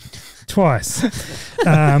twice.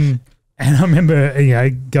 And I remember,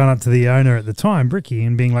 going up to the owner at the time, Bricky,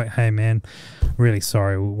 and being like, "Hey, man, really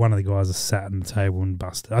sorry. One of the guys has sat on the table and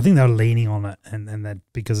busted. I think they were leaning on it, and that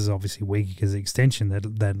because it's obviously weak because of the extension, they'd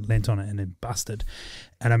leant on it and it busted."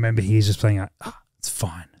 And I remember he was just playing like, "It's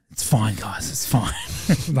fine. It's fine, guys. It's fine."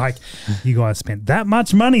 Like, you guys spent that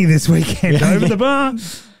much money this weekend over the bar.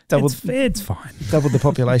 It's fine. Doubled the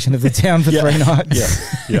population of the town for 3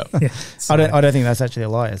 nights. Yeah. I don't think that's actually a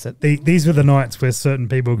lie, is it? These were the nights where certain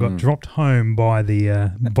people got dropped home by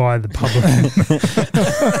the public.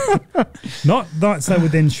 Not nights they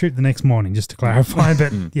would then shoot the next morning, just to clarify.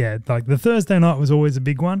 But yeah, like the Thursday night was always a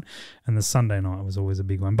big one, and the Sunday night was always a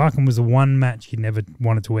big one. Buchan was the one match you never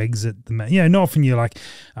wanted to exit the match. Not often you're like,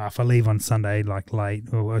 if I leave on Sunday like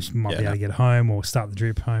late, or I might be able to get home or start the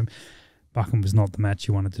trip home. Buchan was not the match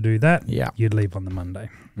you wanted to do that. Yeah. You'd leave on the Monday.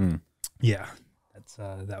 Yeah.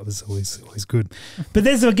 That was always good. But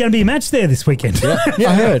there's going to be a match there this weekend. Yeah,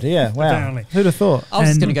 I heard. Yeah. Wow. Apparently. Who'd have thought? I was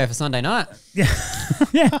just going to go for Sunday night. Yeah.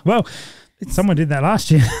 Yeah. Well, someone did that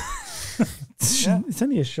last year. It's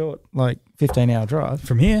only a short, 15-hour drive.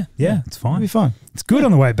 From here. Yeah. It's fine. It'll be fine. It's good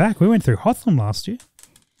on the way back. We went through Hawthorne last year.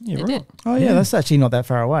 Yeah, It right. did. Oh, yeah, that's actually not that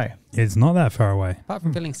far away. It's not that far away. Apart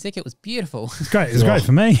from feeling sick, it was beautiful. It's great. It was great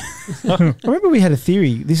for me. I remember we had a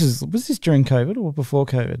theory. Was this during COVID or before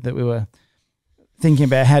COVID that we were thinking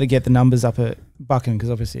about how to get the numbers up at Buchan, because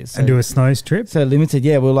obviously it's and do a snow strip. So limited.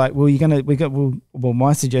 Yeah, we're like,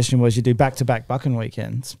 my suggestion was you do back-to-back Buchan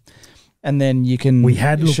weekends, and then you can We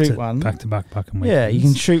had looked shoot at one. back-to-back Buchan weekends. Yeah, you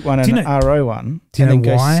can shoot one and an RO one. Do you and know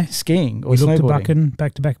then why? go skiing or We looked at snowboarding.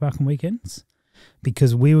 back-to-back Buchan weekends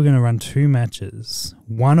because we were going to run 2 matches,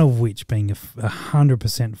 one of which being a 100%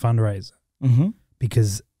 fundraiser. Mm-hmm.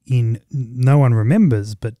 Because no one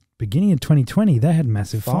remembers, but beginning of 2020, they had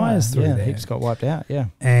massive fires through there. Heaps got wiped out. Yeah,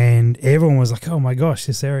 and everyone was like, "Oh my gosh,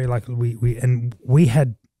 this area!" Like we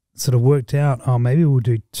had sort of worked out, maybe we'll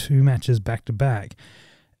do 2 matches back to back.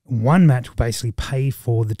 One match will basically pay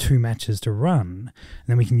for the 2 matches to run, and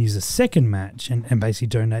then we can use a second match and basically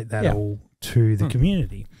donate that all to the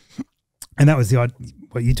community. And that was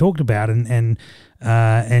what you talked about, and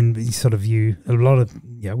sort of we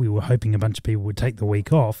were hoping a bunch of people would take the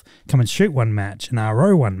week off, come and shoot one match, an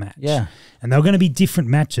RO one match. Yeah. And they were going to be different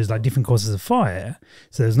matches, like different courses of fire,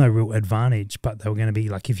 so there's no real advantage, but they were going to be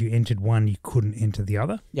like if you entered one, you couldn't enter the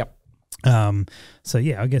other. Yep. So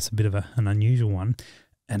yeah, I guess a bit of an unusual one.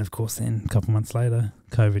 And of course then a couple of months later,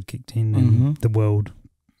 COVID kicked in and the world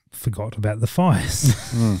forgot about the fires.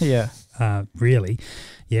 Yeah. Really.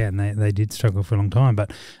 Yeah, and they did struggle for a long time.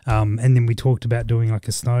 But and then we talked about doing like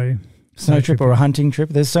a snow trip or a hunting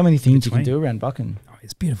trip. There's so many things you can do around Buchan. Oh,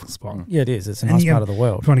 it's a beautiful spot. Yeah, it is. It's a nice part of the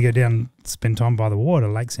world. If you want to go down, spend time by the water,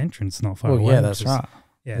 Lake's Entrance not far away. Yeah, that's right.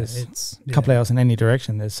 Yeah, it's a couple of hours in any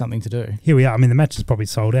direction. There's something to do. Here we are. I mean, the match is probably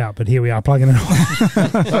sold out, but here we are plugging it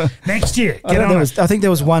on. Next year, I think there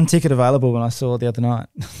was one ticket available when I saw it the other night.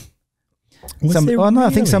 I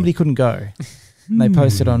think somebody couldn't go. They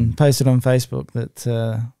posted on Facebook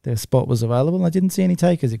that their spot was available, and I didn't see any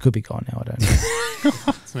takers. It could be gone now. I don't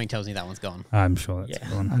know. Something tells me that one's gone. I'm sure that's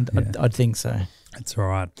gone. I'd think so. That's all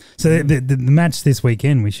right. So the match this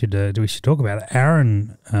weekend, we should talk about it.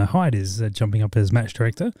 Aaron Hyde is jumping up as match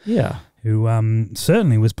director. Yeah, who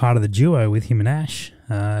certainly was part of the duo with him and Ash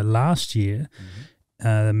last year.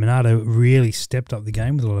 Monado really stepped up the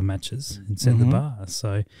game with a lot of matches and set the bar.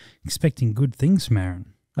 So expecting good things from Aaron.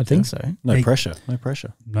 I think so. No pressure. No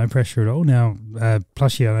pressure at all. Now,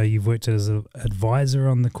 Plushy, I know you've worked as an advisor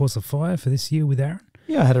on the course of fire for this year with Aaron.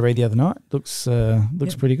 Yeah, I had a read the other night. Looks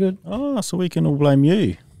pretty good. Oh, so we can all blame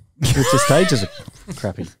you. If the stages are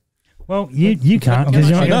crappy. Well, you can't because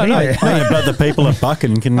you're not going to be there. No, but the people at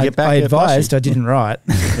Buchan can get back. I advised. I didn't write.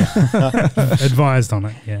 Advised on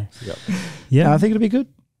it. Yeah. Yeah, I think it'll be good.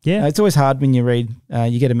 Yeah, it's always hard when you read.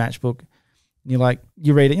 You get a match book, You're like,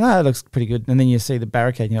 you read it, that looks pretty good, and then you see the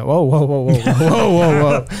barricade, and you're like,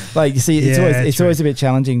 whoa. Like, you see, it's always a bit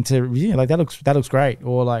challenging to review. Like, that looks great,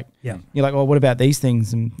 or like, you're like, what about these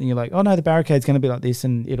things? And you're like, oh no, the barricade's going to be like this,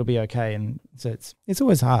 and it'll be okay. And so it's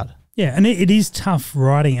always hard. Yeah, and it is tough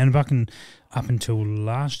writing, and Buchan up until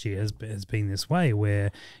last year has been this way,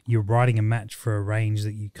 where you're writing a match for a range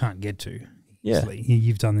that you can't get to. Easily. Yeah,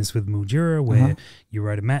 you've done this with Mildura, where you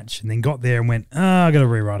wrote a match and then got there and went, I got to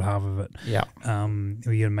rewrite half of it. Yeah, you got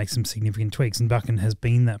to make some significant tweaks. And Buchan has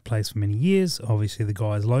been that place for many years. Obviously, the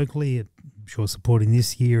guys locally, I'm sure, supporting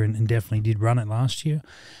this year and definitely did run it last year.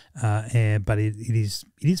 But it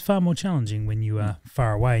is far more challenging when you are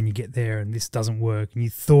far away and you get there and this doesn't work and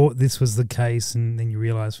you thought this was the case and then you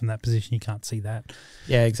realise from that position you can't see that.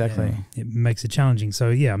 Yeah, exactly. It makes it challenging.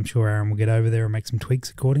 So yeah, I'm sure Aaron will get over there and make some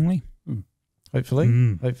tweaks accordingly. Hopefully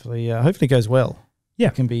it goes well. Yeah,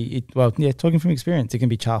 it can be. Talking from experience, it can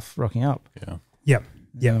be tough rocking up. Yeah.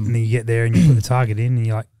 And then you get there and you put the target in and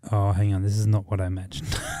you're like, oh, hang on, this is not what I imagined.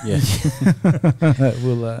 Yeah.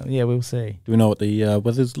 We'll see. Do we know what the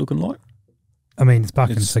weather's looking like? I mean, it's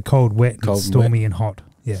Buchan, so cold, wet, stormy and hot.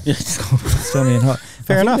 Yeah. Cold, stormy and hot.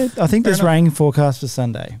 Fair enough. I think there's rain forecast for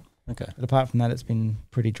Sunday. Okay. But apart from that, it's been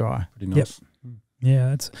pretty dry. Pretty nice. Yep.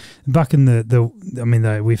 Yeah, it's Buchan.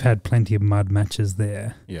 We've had plenty of mud matches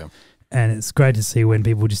there. Yeah, and it's great to see when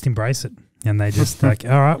people just embrace it and they just like,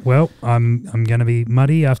 all right, well, I'm going to be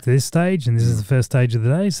muddy after this stage, and this is the first stage of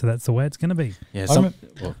the day, so that's the way it's going to be. Yeah,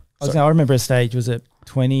 I remember a stage, was it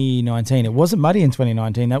 2019? It wasn't muddy in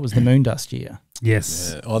 2019. That was the moon dust year.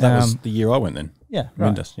 Yes. Yeah. Oh, that was the year I went then. Yeah,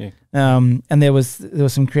 moon dust. Yeah. And there was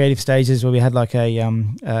some creative stages where we had like a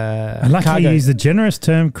I like how you use the generous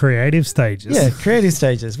term creative stages. Yeah, creative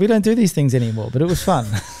stages. We don't do these things anymore, but it was fun.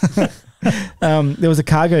 There was a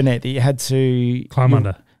cargo net that you had to climb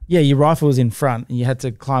under. Yeah, your rifle was in front, and you had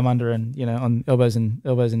to climb under and on elbows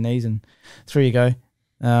and knees, and through you go.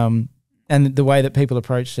 And the way that people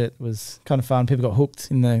approached it was kind of fun. People got hooked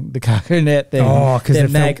in the cargo net.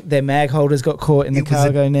 Their mag holders got caught in the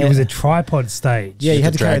cargo net. It was a tripod stage. Yeah, you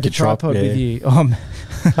had to carry the tripod with you.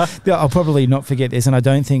 I'll probably not forget this, and I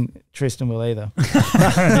don't think Tristan will either.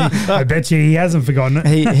 I bet you he hasn't forgotten it.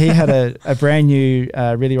 He had a brand new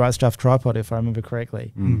Really Right Stuff tripod, if I remember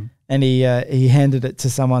correctly, and he handed it to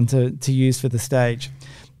someone to use for the stage.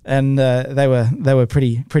 And they were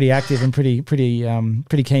pretty active and pretty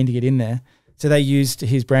keen to get in there. So they used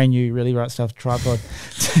his brand new Really Right Stuff tripod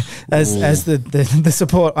as the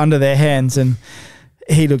support under their hands, and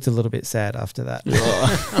he looked a little bit sad after that.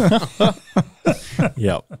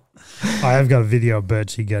 Yep. I have got a video of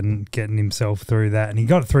Birchie getting himself through that, and he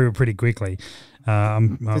got through it pretty quickly.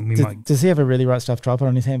 Does he have a Really Right Stuff tripod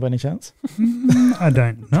on his hand by any chance? I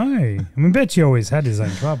don't know. I mean, Birchie always had his own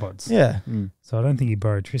tripods. Yeah. So I don't think he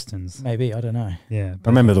borrowed Tristan's. Maybe, I don't know. Yeah. I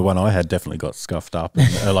remember the one I had definitely got scuffed up,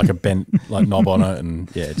 and, like a bent knob on it, and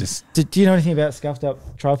yeah, just. Do you know anything about scuffed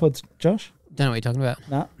up tripods, Josh? Don't know what you're talking about.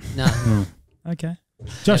 No. Okay.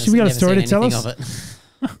 Josh, have you got a story to tell us?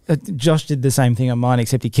 Josh did the same thing on mine,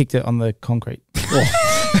 except he kicked it on the concrete.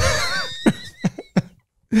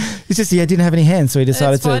 It's just he didn't have any hands, so he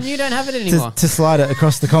decided you don't have it anymore. To slide it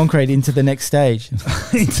across the concrete into the next stage.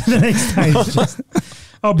 Into the next stage.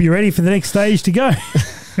 I'll be ready for the next stage to go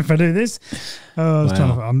if I do this. I was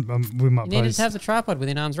trying to. We might. You needed to have the tripod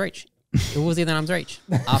within arm's reach. It was within arm's reach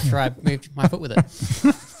after I moved my foot with it.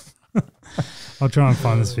 I'll try and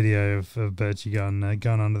find this video of Birchie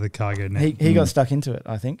going under the cargo net. He got stuck into it,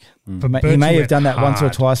 I think. But he may have done that once or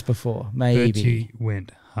twice before. Maybe. Birchie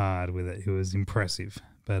went hard with it. It was impressive.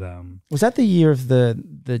 But was that the year of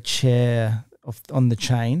the chair on the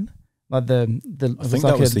chain? Like I think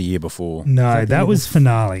that was the year before. No, that was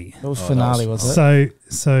finale. That was finale, was it?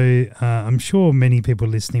 So I'm sure many people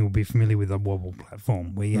listening will be familiar with the wobble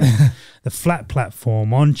platform, where you have the flat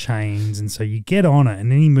platform on chains, and so you get on it,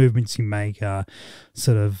 and any movements you make are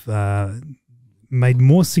sort of made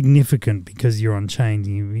more significant because you're on chains.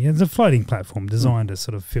 It's a floating platform designed to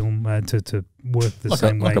sort of film to work the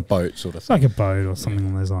same way, like a boat sort of thing, like a boat or something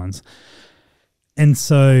along those lines. And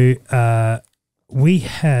so Greg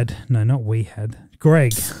had,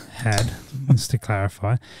 just to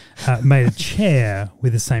clarify, made a chair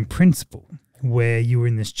with the same principle, where you were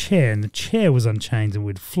in this chair and the chair was on chains and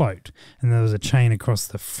would float, and there was a chain across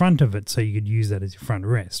the front of it so you could use that as your front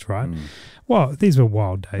rest, right? Well, these were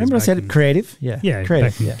wild days. Remember I said creative? Yeah,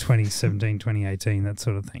 creative, back in 2017, 2018, that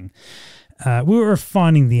sort of thing. We were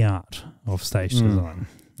refining the art of stage design.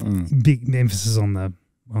 Big emphasis on the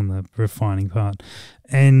refining part.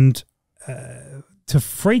 And to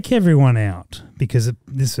freak everyone out, because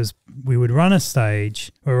we would run a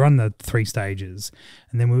stage, or run the 3 stages,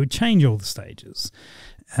 and then we would change all the stages.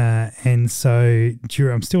 And so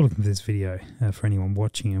I'm still looking for this video for anyone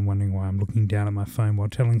watching and wondering why I'm looking down at my phone while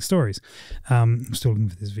telling stories. I'm still looking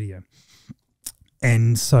for this video.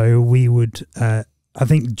 And so we would, I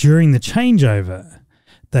think during the changeover,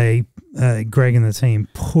 Greg and the team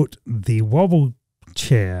put the wobble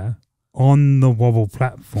chair on the wobble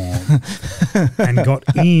platform and got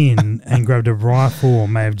in and grabbed a rifle, or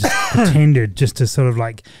may have just pretended, just to sort of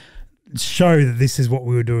like show that this is what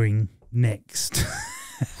we were doing next.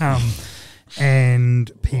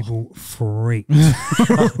 And people freaked.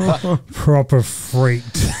 Proper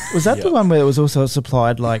freaked. Was that the one where it was also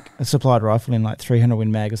supplied rifle in like 300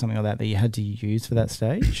 Win Mag or something like that you had to use for that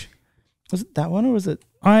stage? Was it that one, or was it?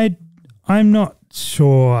 I'm not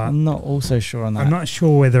sure. I'm not also sure on that. I'm not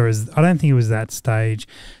sure whether I don't think it was that stage.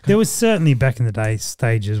 There was certainly back in the day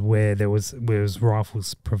stages where there was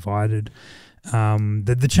rifles provided.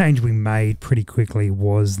 The change we made pretty quickly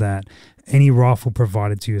was that any rifle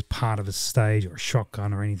provided to you as part of a stage, or a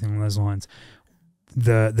shotgun or anything along those lines,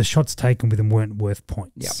 the shots taken with them weren't worth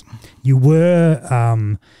points.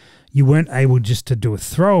 Yep. You weren't able just to do a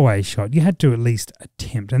throwaway shot. You had to at least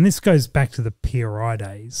attempt. And this goes back to the PRI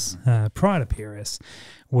days, prior to PRS,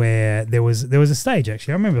 where there was a stage,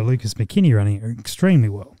 actually. I remember Lucas McKinney running it extremely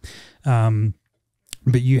well.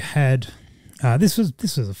 But you had this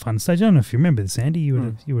was a fun stage. I don't know if you remember this, Andy. You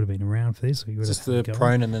would have been around for this. Or you would just the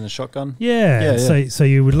prone and then the shotgun? Yeah. So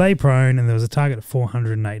you would lay prone, and there was a target of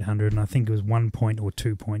 400 and 800, and I think it was 1 point or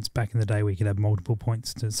 2 points. Back in the day, we could have multiple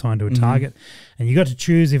points to assign to a target, and you got to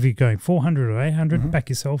choose if you're going 400 or 800. Back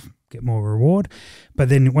yourself, get more reward. But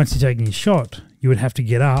then once you're taking your shot, you would have to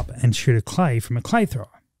get up and shoot a clay from a clay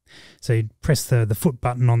thrower. So you'd press the foot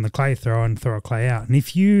button on the clay thrower and throw a clay out. And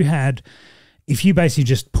if you basically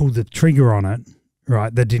just pulled the trigger on it,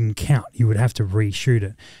 right, that didn't count, you would have to reshoot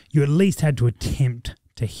it. You at least had to attempt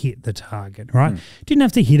to hit the target, right? Didn't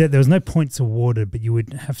have to hit it. There was no points awarded, but you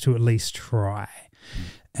would have to at least try.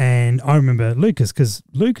 And I remember Lucas, because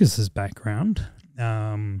Lucas's background,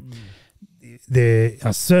 there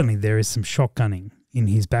is some shotgunning in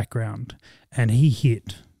his background, and he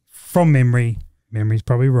hit, from memory's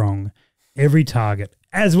probably wrong, every target,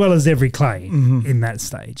 as well as every clay in that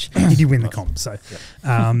stage. He did win the comp. So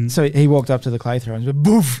so he walked up to the clay thrower and went,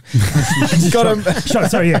 boof. Got him.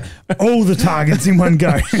 All the targets in one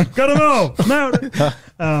go. Got them all.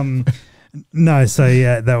 No. No, so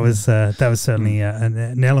yeah, that was certainly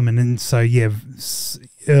an element. And so yeah,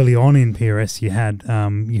 early on in PRS, you had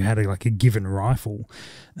like a given rifle,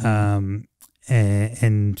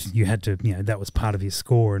 and you had to, that was part of your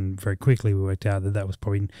score. And very quickly we worked out that was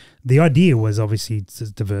probably, the idea was obviously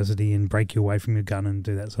diversity and break you away from your gun and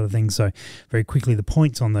do that sort of thing. So very quickly the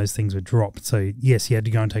points on those things were dropped. So yes, you had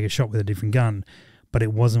to go and take a shot with a different gun, but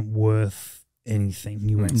it wasn't worth anything.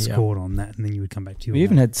 You went scored on that, and then you would come back to your We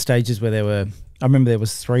even had stages where I remember there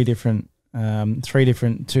was three different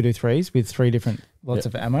 223s with 3 different lots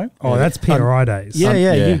of ammo. Oh, that's PRI days.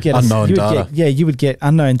 You'd get unknown data. You would get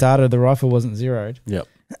unknown data. The rifle wasn't zeroed. Yep.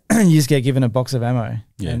 You just get given a box of ammo,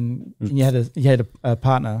 Yeah. and you had a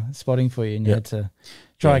partner spotting for you, and you had to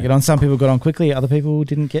try and get on. Some people got on quickly, other people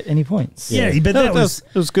didn't get any points. Yeah, but it was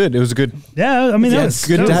good. It was a good. Yeah, I mean, It's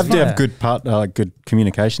good to have good good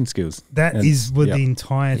communication skills. That is what the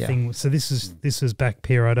entire thing. So this was back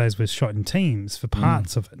PRI days, was shot in teams for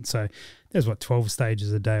parts of it. So there's 12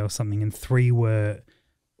 stages a day or something, and 3 were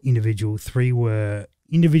individual, 3 were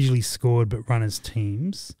individually scored but run as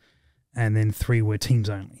teams, and then 3 were teams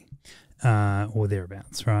only, or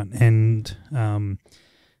thereabouts, right? And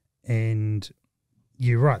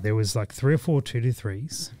you're right, there was like 3 or 4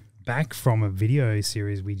 2-3s back from a video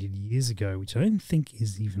series we did years ago, which I don't think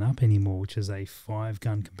is even up anymore, which is a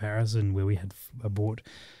 5-gun comparison where we had bought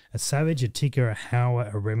a Savage, a Ticker, a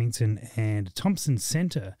Howard, a Remington, and a Thompson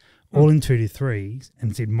Center, all in 2-3s,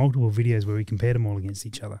 and did multiple videos where we compared them all against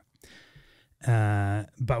each other.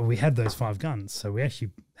 But we had those 5 guns. So we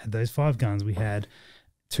actually had those 5 guns. We had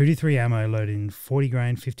 2-3 ammo loaded in 40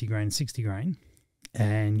 grain, 50 grain, 60 grain.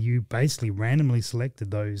 And you basically randomly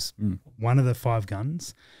selected those, one of the 5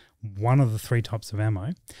 guns, one of the 3 types of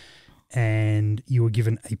ammo, and you were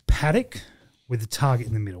given a paddock with a target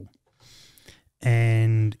in the middle.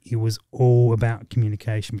 And it was all about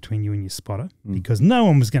communication between you and your spotter, because no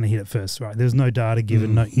one was going to hit it first, right? There was no data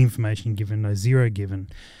given, no information given, no zero given.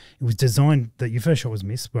 It was designed that your first shot was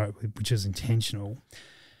missed, right, which is intentional.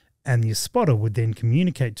 And your spotter would then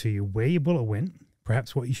communicate to you where your bullet went,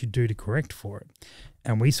 perhaps what you should do to correct for it.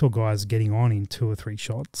 And we saw guys getting on in 2 or 3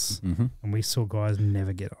 shots, and we saw guys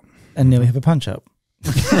never get on. And nearly have a punch-up.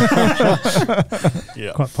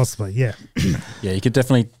 Yeah. Quite possibly, yeah. Yeah, you could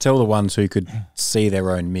definitely tell the ones who could see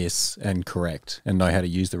their own miss and correct and know how to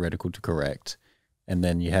use the reticle to correct. And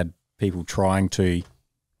then you had people trying to,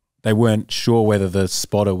 they weren't sure whether the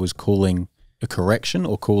spotter was calling a correction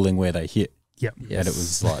or calling where they hit. Yep. And it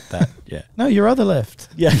was like that, yeah. No, your other left.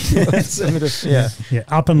 Yeah. Yeah. Yeah,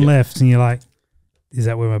 up and left, and you're like, is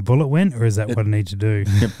that where my bullet went, or is that what I need to do?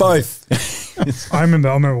 Yeah, both. I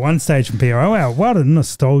remember one stage from PR. Oh, wow, what a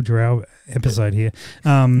nostalgia our episode here.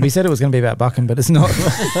 We said it was going to be about Buchan, but it's not.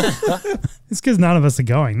 It's because none of us are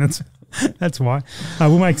going. That's why.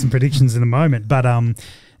 We'll make some predictions in a moment. But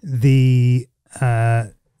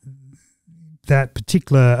that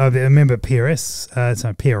particular, I remember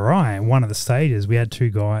PRS, PRI, one of the stages, we had two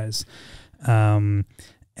guys, and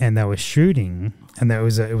they were shooting, and it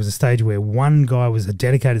was a stage where one guy was a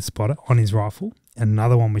dedicated spotter on his rifle, and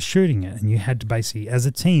another one was shooting it, and you had to basically, as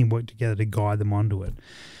a team, work together to guide them onto it.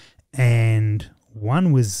 And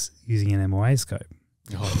one was using an MOA scope.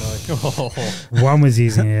 Oh, One was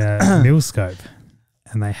using a mil scope,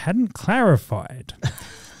 and they hadn't clarified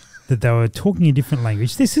that they were talking a different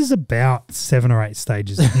language. This is about 7 or 8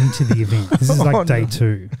 stages into the event. This is like day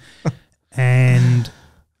 2. And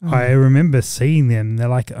I remember seeing them. They're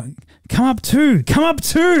like, come up 2. And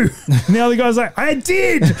the other guy's like, I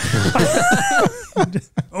did.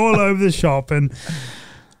 All over the shop. And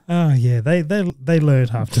oh yeah, they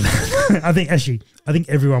learned after that. I think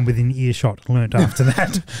everyone within earshot learned after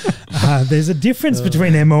that. There's a difference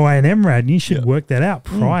between MOA and MRAD, and you should work that out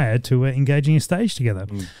prior to engaging a stage together.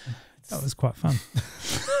 That was quite fun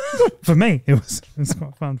for me. It was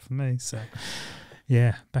quite fun for me. So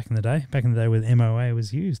yeah, back in the day when MOA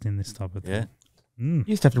was used in this type of thing. Yeah. You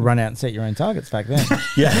used to have to run out and set your own targets back then.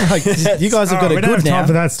 Yeah. Like, you guys have got we it don't good have time now.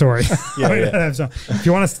 for that story. Yeah, We don't have time. If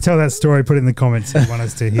you want us to tell that story, put it in the comments. If you want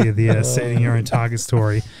us to hear the setting your own target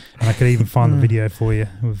story, and I could even find the video for you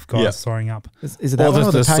with guys throwing up. Is it that one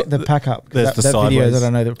or the pack up? There's the that video sideways. that I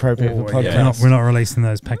know that's appropriate for podcasts. We're not releasing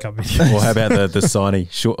those pack up videos. Or how about the Siny,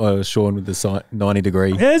 Sean with the 90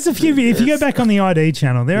 degree? There's a few. If you go back on the ID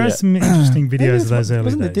channel, there are some interesting videos of those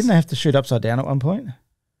early days. Didn't they have to shoot upside down at one point?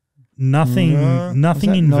 Nothing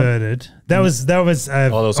inverted. That was there was a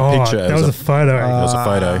picture. That was a photo. There was a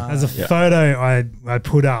photo. That was a photo I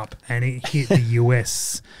put up, and it hit the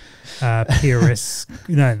US PRS,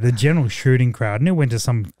 the general shooting crowd, and it went to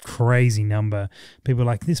some crazy number. People were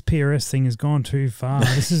like, this PRS thing has gone too far.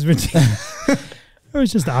 This is ridiculous. It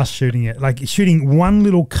was just us shooting it, like shooting one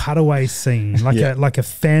little cutaway scene, like a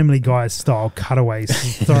Family Guy style cutaway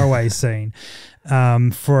throwaway scene,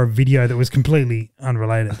 for a video that was completely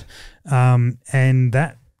unrelated, and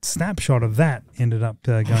that snapshot of that ended up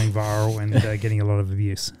going viral and getting a lot of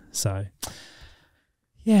views. So,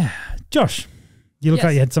 yeah, Josh, you look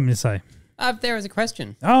like you had something to say. there is a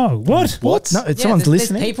question. Oh, what? What? No, someone's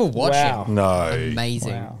listening. There's people watching. Wow. No.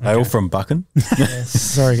 Amazing. Wow. They all from Buchan?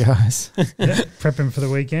 Sorry, guys. Prepping for the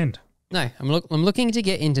weekend. No, I'm looking to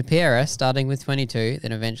get into PRS, starting with 22,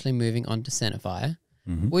 then eventually moving on to centerfire.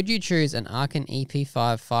 Mm-hmm. Would you choose an Arkan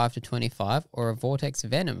EP5 5 to 25 or a Vortex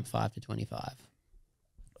Venom 5 to 25?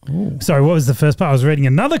 Sorry, what was the first part? I was reading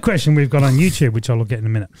another question we've got on YouTube, which I'll look at in a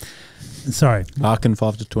minute. Sorry. Arkan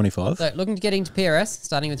 5 to 25? So looking to get into PRS,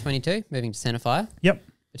 starting with 22, moving to centerfire. Yep.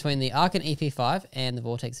 Between the Arkan EP5 and the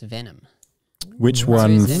Vortex Venom. Which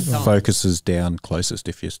one Choose it. focuses down closest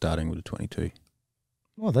if you're starting with a 22?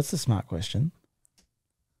 Well, that's a smart question.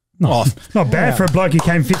 Not bad for a bloke who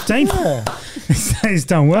came 15th. Yeah. He's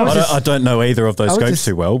done well. I don't know either of those I was scopes just-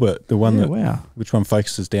 too well, but the one Wow. which one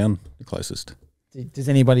focuses down the closest? Does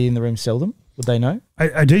anybody in the room sell them? Would they know?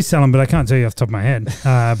 I do sell them, but I can't tell you off the top of my head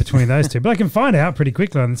between those two. But I can find out pretty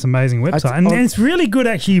quickly on this amazing website. And it's really good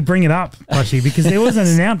actually you bring it up, actually, because there was an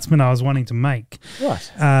announcement I was wanting to make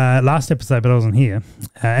Right. last episode, but I wasn't here.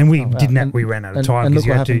 And we didn't. We ran out of time because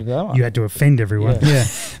you had to offend everyone. Yeah.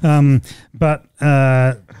 But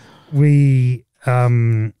we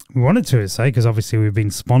wanted to say, because obviously we've been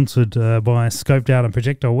sponsored by Scoped Out and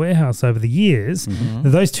Projectile Warehouse over the years, that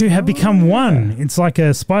those two have become one. It's like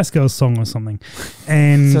a Spice Girls song or something.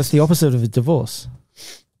 And So it's the opposite of a divorce.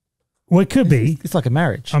 well, it could be. It's like a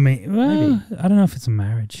marriage. I mean, well, Maybe. I don't know if it's a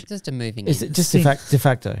marriage. Just a moving Is in. it just de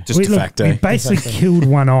facto? Just de facto. We basically killed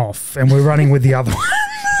one off and we're running with the other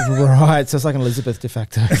one. Right. So it's like an Elizabeth de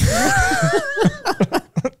facto.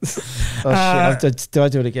 shit. Do I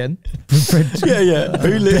do it again? Yeah.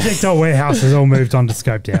 Projectile Warehouse has all moved on to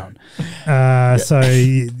Scoped Out. So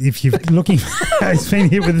if you're looking, he's been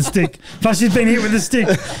hit with a stick. Plus, he's been hit with a stick.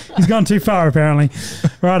 He's gone too far, apparently.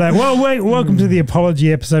 Right. Well, welcome to the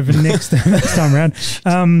apology episode for next time around.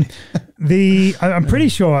 I'm pretty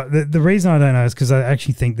sure the reason I don't know is because I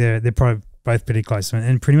actually think they're probably both pretty close,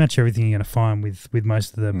 and pretty much everything you're going to find with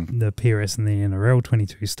most of the PRS and the NRL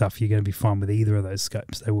 22 stuff, you're going to be fine with either of those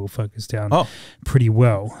scopes. They will focus down pretty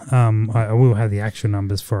well. I will have the actual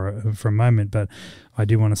numbers for a moment, but I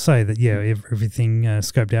do want to say that, everything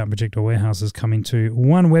Scoped Out and Projectile Warehouse has come into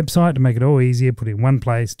one website to make it all easier, put it in one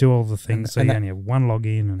place, do all the things, so you only have one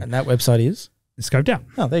login. And that website is? Scoped Out.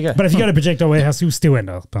 Oh, there you go. But if you go to Projectile Warehouse, you'll still end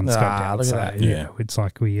up on Scoped Out. Look at that. Yeah, it's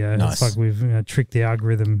like we've tricked the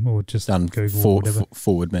algorithm, or just done Google or whatever.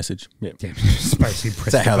 Forward message. Yeah, just basically press.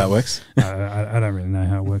 Is that how that works? I don't really know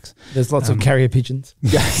how it works. There's lots of carrier pigeons.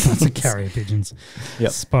 Yeah, lots of carrier pigeons.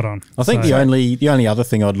 Yep. Spot on. I think the only other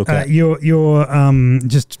thing I'd look at. Your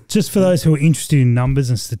just for those who are interested in numbers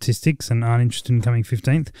and statistics and aren't interested in coming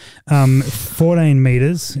 15th, 14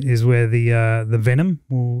 meters is where the Venom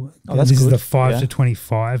will. That's this good. is the 5 to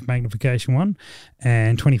 25 magnification one,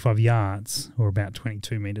 and 25 yards, or about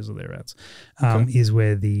 22 meters or thereabouts, is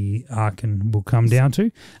where the Archon will come down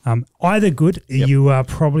to. Either good. Yep. You are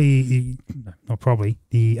probably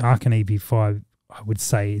the Archon EP5, I would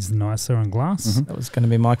say, is nicer on glass. Mm-hmm. That was going to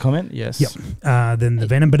be my comment. Yes. Yep. Than the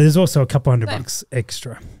Venom, but there's also a couple $100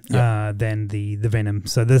 extra than the Venom.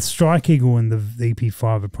 So the Strike Eagle and the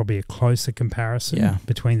EP5 are probably a closer comparison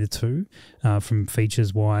between the two, from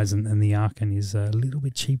features wise, and the Archon is a little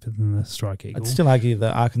bit cheaper than the Strike Eagle. I'd still argue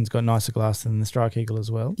the Archon's got nicer glass than the Strike Eagle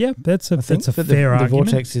as well. Yeah, that's a fair the argument. The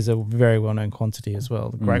Vortex is a very well known quantity as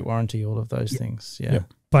well. Great warranty, all of those things. Yeah. Yep.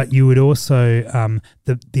 But you would also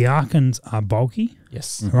the Archons are bulky.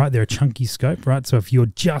 Yes. Right, they're a chunky scope, right? So if you're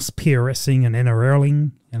just PRSing and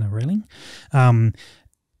NRLing,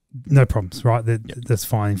 no problems, right? That's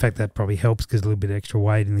fine. In fact, that probably helps because a little bit extra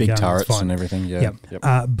weight in the gun. Big turrets and everything. Yeah.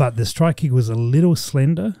 Yep. But the Strike Eagle was a little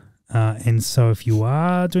slender. And so if you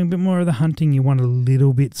are doing a bit more of the hunting, you want a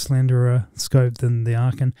little bit slenderer scope than the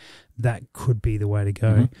Archon, that could be the way to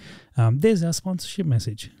go. Mm-hmm. There's our sponsorship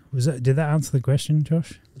message. Did that answer the question,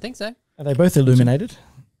 Josh? I think so. Are they both illuminated?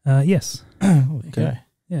 Yes. Okay.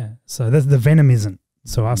 Yeah. So that's the Venom isn't.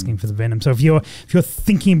 So asking for the Venom. So if you're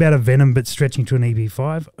thinking about a Venom but stretching to an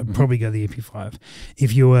EP5, I'd probably go the EP5.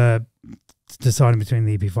 If you were deciding between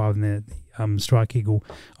the EP5 and the Strike Eagle,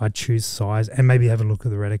 I'd choose size and maybe have a look at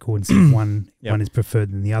the reticle and see if one is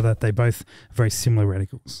preferred than the other. They both are very similar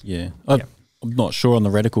reticles. Yeah. I'm not sure on the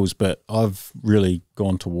reticles, but I've really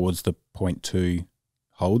gone towards the 0.2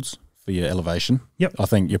 holds for your elevation. Yep. I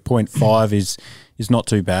think your 0.5 is not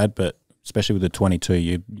too bad, but especially with the 22,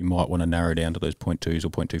 you might want to narrow down to those 0.2s or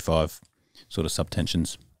 0.25 sort of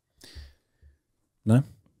subtensions. No?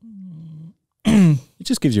 It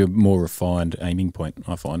just gives you a more refined aiming point,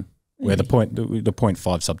 I find. Where the 0.5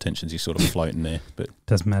 subtensions, you sort of float in there. But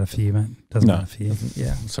doesn't matter for you, mate. Doesn't matter for you.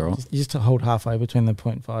 Yeah. It's all right. You just hold halfway between the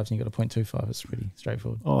 0.5s and you've got a 0.25. It's pretty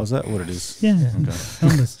straightforward. Oh, is that what it is? Yeah.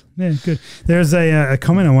 Okay. Yeah, good. There's a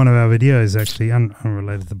comment on one of our videos, actually,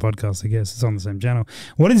 unrelated to the podcast, I guess. It's on the same channel.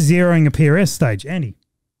 What is zeroing a PRS stage? Andy?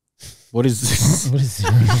 What is this? What is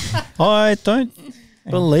zeroing? I don't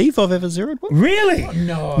believe I've ever zeroed one. Really?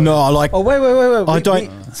 No. No, like... Oh, wait. I don't...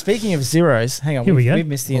 Speaking of zeros, hang on. Here we go. We've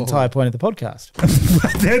missed the entire point of the podcast.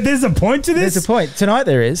 There's a point to this? There's a point. Tonight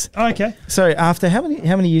there is. Oh, okay. So after how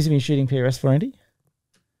many years have you been shooting PRS for, Andy?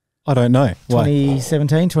 I don't know.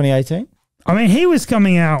 2017, 2018? I mean, he was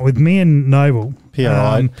coming out with me and Noble.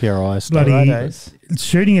 PRI stuff. Bloody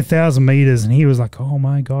shooting 1,000 meters, and he was like, "Oh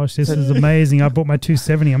my gosh, this is amazing! I bought my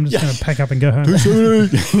 270. I'm just going to pack up and go home."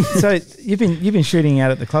 So you've been shooting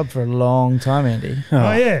out at the club for a long time, Andy.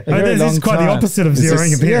 Oh yeah, this is quite the opposite of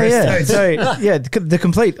zeroing a PRS stage. So the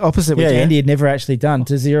complete opposite, which Andy had never actually done,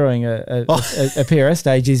 to zeroing a PRS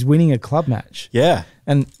stage is winning a club match. Yeah.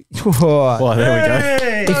 And well,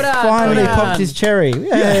 there we go. He finally popped his cherry.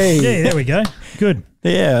 Yay. Yeah, there we go. Good.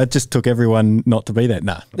 Yeah, it just took everyone not to be there.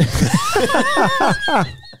 Nah.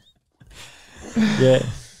 Yeah.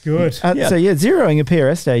 Good. So zeroing a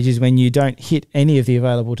PRS stage is when you don't hit any of the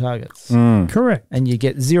available targets. Correct. And you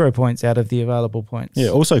get 0 points out of the available points. Yeah,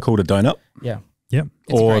 also called a donut. Yeah. Yep.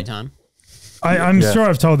 It's a great time. I'm sure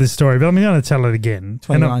I've told this story, but I'm going to tell it again.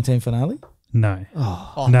 2019 finale? No.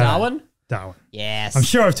 Oh, No. Darwin? Darwin. Yes. I'm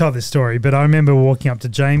sure I've told this story, but I remember walking up to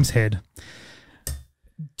James Head.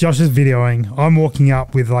 Josh is videoing. I'm walking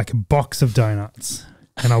up with like a box of donuts.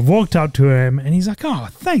 And I walked up to him and he's like, oh,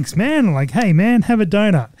 thanks, man. I'm like, hey, man, have a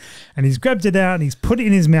donut. And he's grabbed it out and he's put it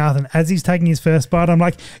in his mouth. And as he's taking his first bite, I'm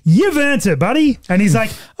like, you've earned it, buddy. And he's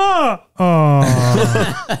like, oh.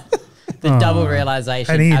 The double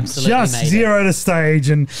realization and he absolutely just made zeroed a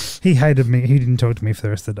stage, and he hated me. He didn't talk to me for the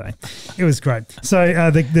rest of the day. It was great.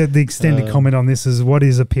 So the extended comment on this is, what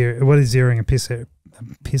is zeroing a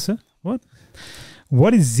pisser? What?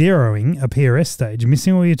 What is zeroing a PRS stage?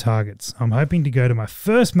 Missing all your targets. I'm hoping to go to my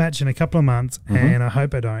first match in a couple of months, and I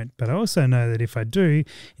hope I don't. But I also know that if I do,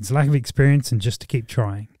 it's lack of experience and just to keep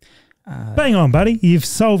trying. Bang on, buddy. You've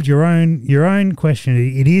solved your own question.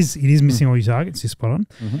 It is missing all your targets. You're spot on.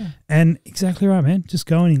 And exactly right, man. Just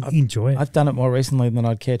go and enjoy it. I've done it more recently than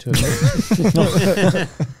I'd care to admit.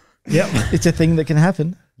 Yep. It's a thing that can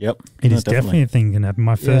happen. Yep. It is definitely a thing that can happen.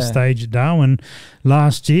 My first stage at Darwin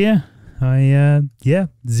last year, I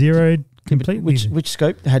zeroed completely. Which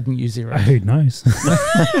scope hadn't you zeroed? Who knows?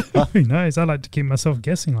 Who knows? I like to keep myself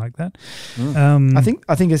guessing like that. I think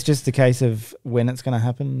it's just a case of when it's going to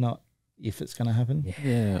happen, not if it's going to happen.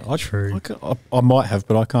 Yeah, true. I might have,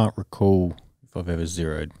 but I can't recall if I've ever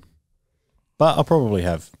zeroed. But I probably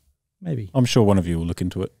have. Maybe. I'm sure one of you will look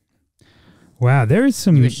into it. Wow, there is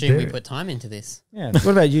some. You assume we put time into this. Yeah. What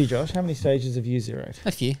about you, Josh? How many stages have you zeroed?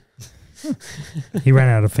 A few. He ran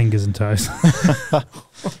out of fingers and toes.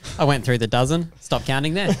 I went through the dozen. Stop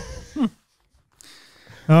counting there.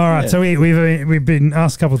 All right, so we've been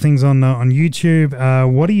asked a couple of things on YouTube.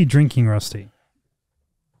 What are you drinking, Rusty?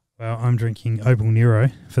 Well, I'm drinking Opal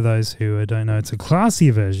Nero. For those who don't know, it's a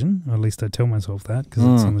classier version. Or at least I tell myself that because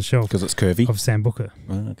it's on the shelf. Because it's curvy. Of Sambuca.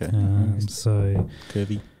 Oh, okay. So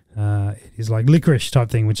curvy. It is like licorice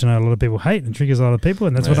type thing, which I know a lot of people hate and triggers a lot of people,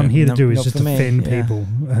 and that's what I'm here to do, is just offend people.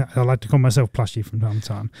 I like to call myself plushy from time to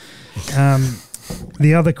time.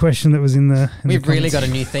 The other question that was in the We've really got a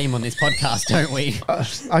new theme on this podcast, don't we?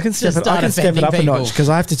 I can step it up a notch because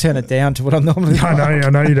I have to turn it down to what I'm normally. I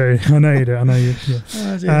know you do.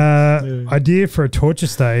 Yeah. Idea for a torture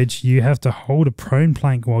stage: you have to hold a prone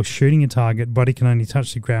plank while shooting a target. Body can only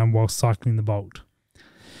touch the ground while cycling the bolt.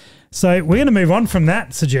 So we're going to move on from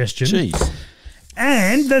that suggestion. Jeez.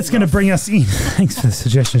 And that's going to bring us in. Thanks for the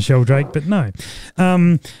suggestion, Sheldrake, but no.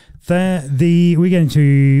 We're going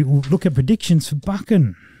to look at predictions for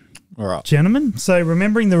Buchan. All right. Gentlemen, so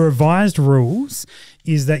remembering the revised rules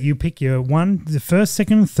is that you pick the first,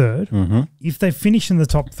 second, and third. If they finish in the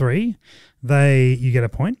top three, you get a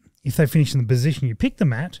point. If they finish in the position you pick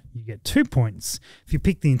them at, you get 2 points. If you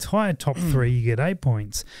pick the entire top three, you get 8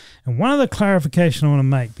 points. And one other clarification I want to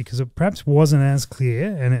make, because it perhaps wasn't as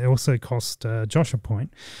clear, and it also cost Josh a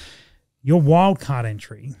point, your wildcard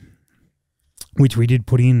entry, which we did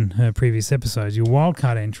put in previous episodes, your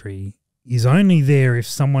wildcard entry is only there if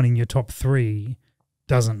someone in your top three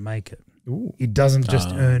doesn't make it. Ooh. It doesn't just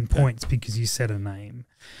earn points because you said a name.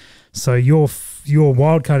 So your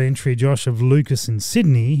wildcard entry, Josh, of Lucas and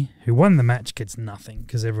Sydney, who won the match, gets nothing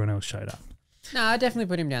because everyone else showed up. No, I definitely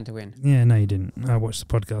put him down to win. Yeah, no, you didn't. I watched the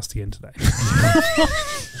podcast again today.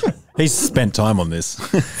 He's spent time on this.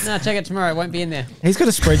 No, check it tomorrow. It won't be in there. He's got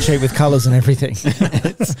a spreadsheet with colours and everything.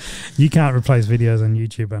 You can't replace videos on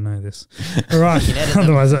YouTube. I know this. All right.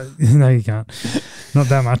 Otherwise, no, you can't. Not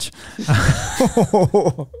that much.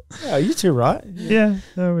 Oh, you two, right? Yeah.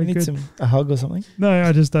 No, we need a hug or something. No,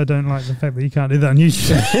 I don't like the fact that you can't do that on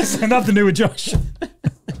YouTube. It's got nothing to do with Josh.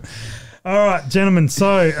 All right, gentlemen.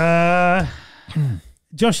 So,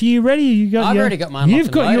 Josh, are you ready? I've already got mine.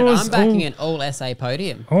 You've got yours. I'm backing an all SA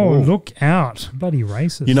podium. Oh, look out. Bloody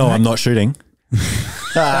racist. You know I'm not shooting.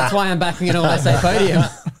 That's why I'm backing an all SA podium.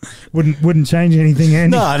 Wouldn't change anything,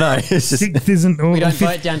 Andy. No. It's just, 6th isn't. We don't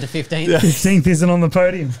vote down to 15th. 15th isn't on the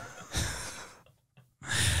podium.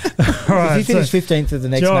 All right, if you finish 15th of the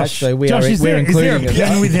next match, so we're is there including a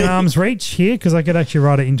pen within arm's reach here? Because I could actually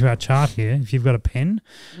write it into our chart here. If you've got a pen.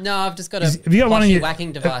 No, I've just got a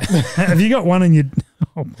whacking device. Have you got one in your...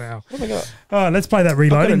 Oh, wow. What have I got? Oh, let's play that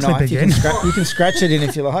reloading clip again. You can scratch it in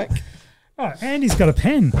if you like. Oh, Andy's got a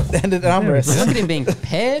pen. And an armrest. Look at him being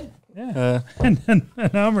prepared. Yeah. And an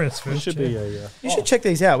armrest. It should be You should check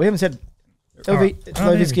these out. We haven't said...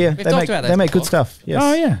 Lovis Gear. They make good stuff. Yes.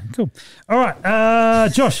 Oh, yeah. Cool. All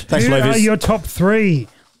right. Josh, thanks, who Lovis. are your top three?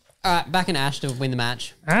 All right, back in Ash to win the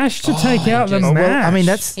match. Ash to take out the match. Well, I mean,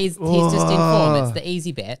 that's... He's just in form. It's the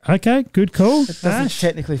easy bet. Okay, good call. It doesn't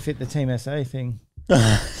technically fit the Team SA thing.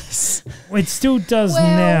 It still does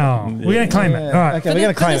now. We're going to claim it. All right. Okay, we're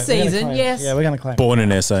going to claim it. Season, yes. Yeah, we're going to claim it. Born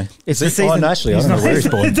in SA. It's the season. Actually, I don't know where he's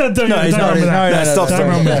born. No, he's not. No, stop. Don't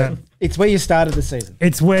run with that. It's where you started the season.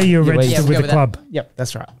 It's where you're registered with the club. Yep,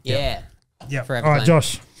 that's right. Yeah. Yeah. Forever all right, claim.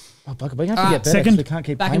 Josh. Oh, Buchan, we're going to have to get better. Second. We can't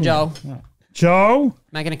keep back in Joel. Joel.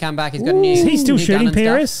 Making a comeback. He's got new. Is he still new shooting gun and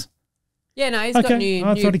PRS? stuff. Yeah, no, he's got new.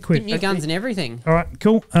 I thought he quit. New guns and everything. All right,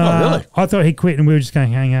 cool. really? I thought he quit and we were just going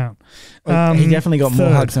to hang out. He definitely got more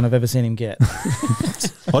third. hugs than I've ever seen him get.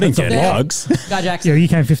 I didn't get Yeah. hugs. Guy Jackson. Yeah, you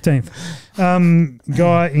came 15th.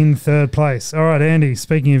 Guy in third place. All right, Andy,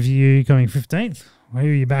 speaking of you going 15th, who are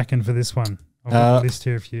you backing for this one? I'll put the list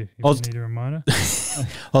here if you need a reminder. I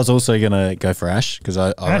was also going to go for Ash because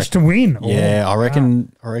I Ash to win. Yeah, I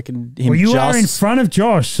reckon him. Well, you are in front of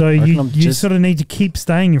Josh, so you sort of need to keep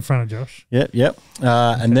staying in front of Josh. Yep.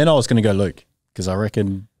 And then I was going to go Luke because I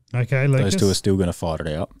reckon Lucas. those two are still going to fight it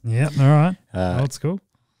out. Yep, all right. Old school.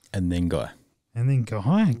 And then Guy. And then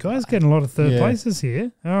Guy's getting a lot of third places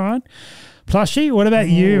here. All right. Plushie, what about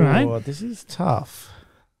you, mate? This is tough.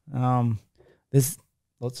 There's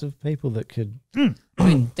lots of people that could. I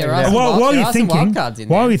mean, there are some While wild you're thinking, cards in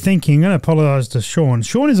while there. you're thinking, I'm going to apologise to Sean.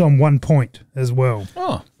 Sean is on 1 point as well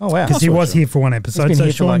Oh, wow. because he was here for one episode. been So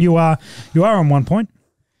here for Sean, like- you are on 1 point.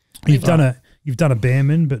 You've done a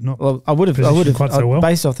Bearman, but not. Well, I would have quite so well.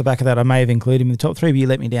 based off the back of that. I may have included him in the top 3, but you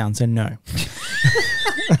let me down, so no.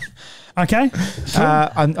 Okay.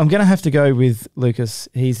 I'm going to have to go with Lucas.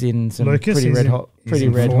 He's in some pretty red hot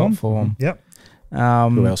form. Yep.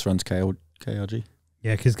 who else runs KRG?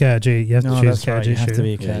 Yeah, because KRG, you have to choose that's KRG right. You have shooter. to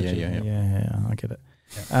be a KRG. Yeah, I get it.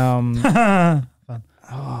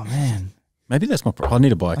 Oh man, Maybe that's my I need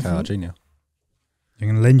to buy a KRG now. I'm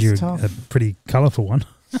going to lend you It's a tough. pretty colourful one.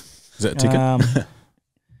 Is that a ticket?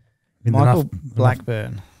 With Michael enough-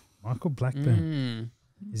 Blackburn. Michael Blackburn.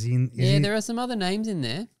 Mm. Is he in? Yeah, there are some other names in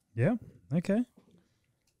there. Yeah. Okay.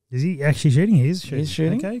 Is he actually shooting? He is shooting. He's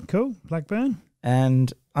shooting. Okay, cool. Blackburn.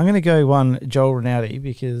 And I'm going to go one Joel Rinaldi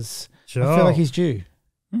because I feel like he's due.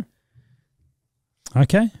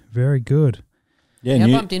 Okay, very good. Yeah,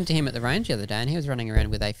 I bumped into him at the range the other day and he was running around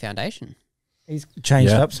with a foundation. He's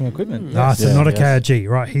changed Yeah. up some equipment. So not a KRG.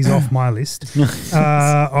 Right, he's off my list.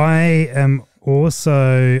 I am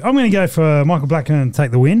also... I'm going to go for Michael Blackburn and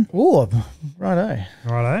take the win. Oh, righto.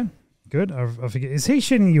 Righto. Good. I forget. Is he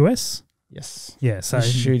shooting US? Yes. Yeah, so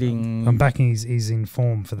He's shooting. I'm backing he's in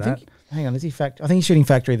form for that. Hang on, is he factory? I think he's shooting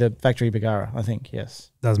factory, the factory Bagara. I think,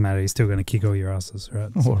 yes. Doesn't matter. He's still going to kick all your asses, right?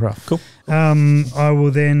 Oh, rough. Cool. I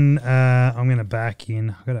will then. I'm going to back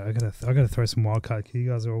in. I got to throw some wild card. You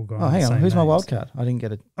guys are all going. Oh, hang on. Who's my wild card? I didn't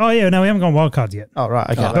get it. Oh yeah, no, we haven't gone wild cards yet. Oh, right.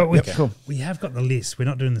 Okay. But we, Cool. we have got the list. We're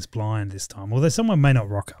not doing this blind this time. Although someone may not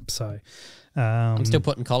rock up. So I'm still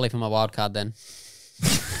putting Collie for my wild card then.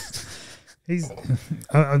 he's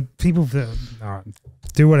people. All right,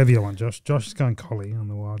 do whatever you want, Josh. Josh is going Collie on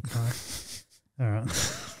the wild card. All right,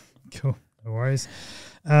 cool. No worries.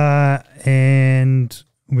 And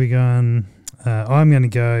we're going. I'm going to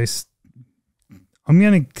go. I'm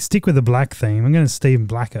going to stick with the black theme. I'm going to Stephen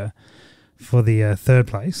Blacker for the third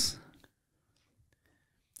place.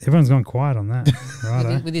 Everyone's gone quiet on that,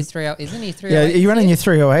 right? With his 30, isn't he 308? Yeah, are you running your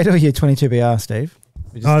 308 or your 22BR, Steve?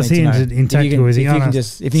 Oh, is he in tactical? Is he? If you can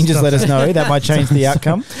just let us know, that might change the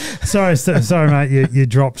outcome. Sorry, mate. You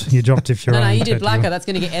dropped. You dropped if you're No, on you did tactical. Blacker. That's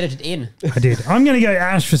going to get edited in. I did. I'm going to go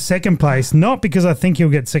Ash for second place, not because I think he'll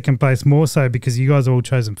get second place, more so because you guys all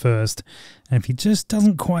chose him first. And if he just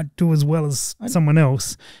doesn't quite do as well as someone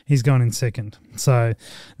else, he's gone in second. So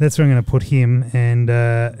that's where I'm going to put him.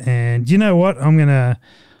 And you know what? I'm going to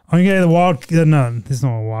go the wild. No, this is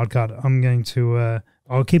not a wild card. I'm going to.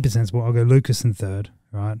 I'll keep it sensible. I'll go Lucas in third,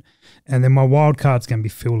 right? And then my wild card's going to be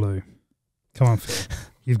Phil Lou. Come on, Phil.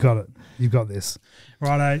 You've got it. You've got this.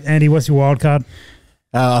 Right, Andy, what's your wild card?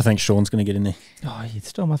 I think Sean's going to get in there. Oh, you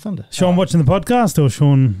stole my thunder. Sean watching the podcast or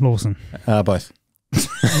Sean Lawson? Both.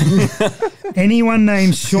 Anyone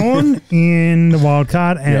named Sean in the wild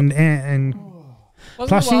card and Wasn't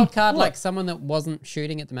Plushie? the wild card like someone that wasn't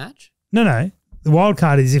shooting at the match? No. The wild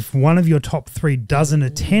card is if one of your top three doesn't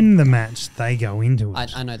attend the match, they go into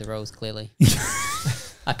it. I know the rules clearly.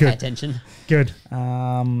 I pay attention. Good.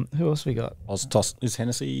 Who else we got? I was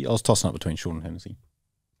tossing up between Sean and Hennessy.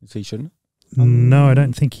 Is he shooting it? No, I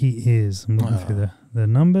don't think he is. I'm looking through the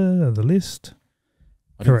number of the list.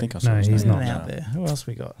 I didn't Correct. think I saw No, his he's name. not. Out there. Who else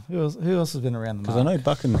we got? Who else has been around the Because I mark? know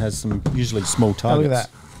Buchan has some usually small Oh, targets. look at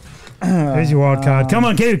that. Where's your wild card? Come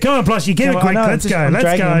on, Plushie, get it quick. Let's go. I'm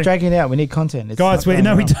Let's dragging it out. We need content. It's Guys, not we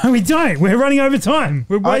going well. don't. We're running over time.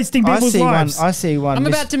 We're wasting people's lives. I see one. I'm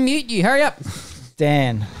about to mute you. Hurry up.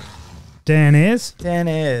 Dan Dan Ayres.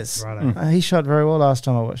 Righto. He shot very well last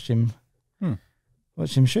time I watched him.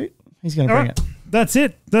 Watched him shoot. He's going to bring it. That's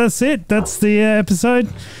it. That's the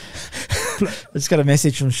episode. I just got a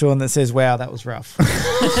message from Sean that says, "Wow, that was rough."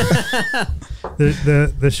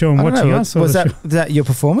 The Sean I don't watching know, us. Or was the that your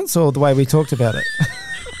performance or the way we talked about it?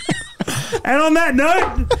 And on that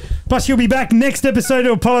note, Plus, you'll be back next episode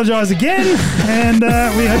to apologise again. And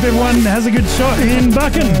we hope everyone has a good shot in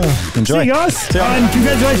Buchan. Enjoy. See you guys. And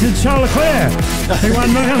congratulations to Charles Leclerc, who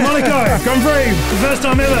won Monaco Grand Prix for the first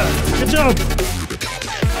time ever. Good job.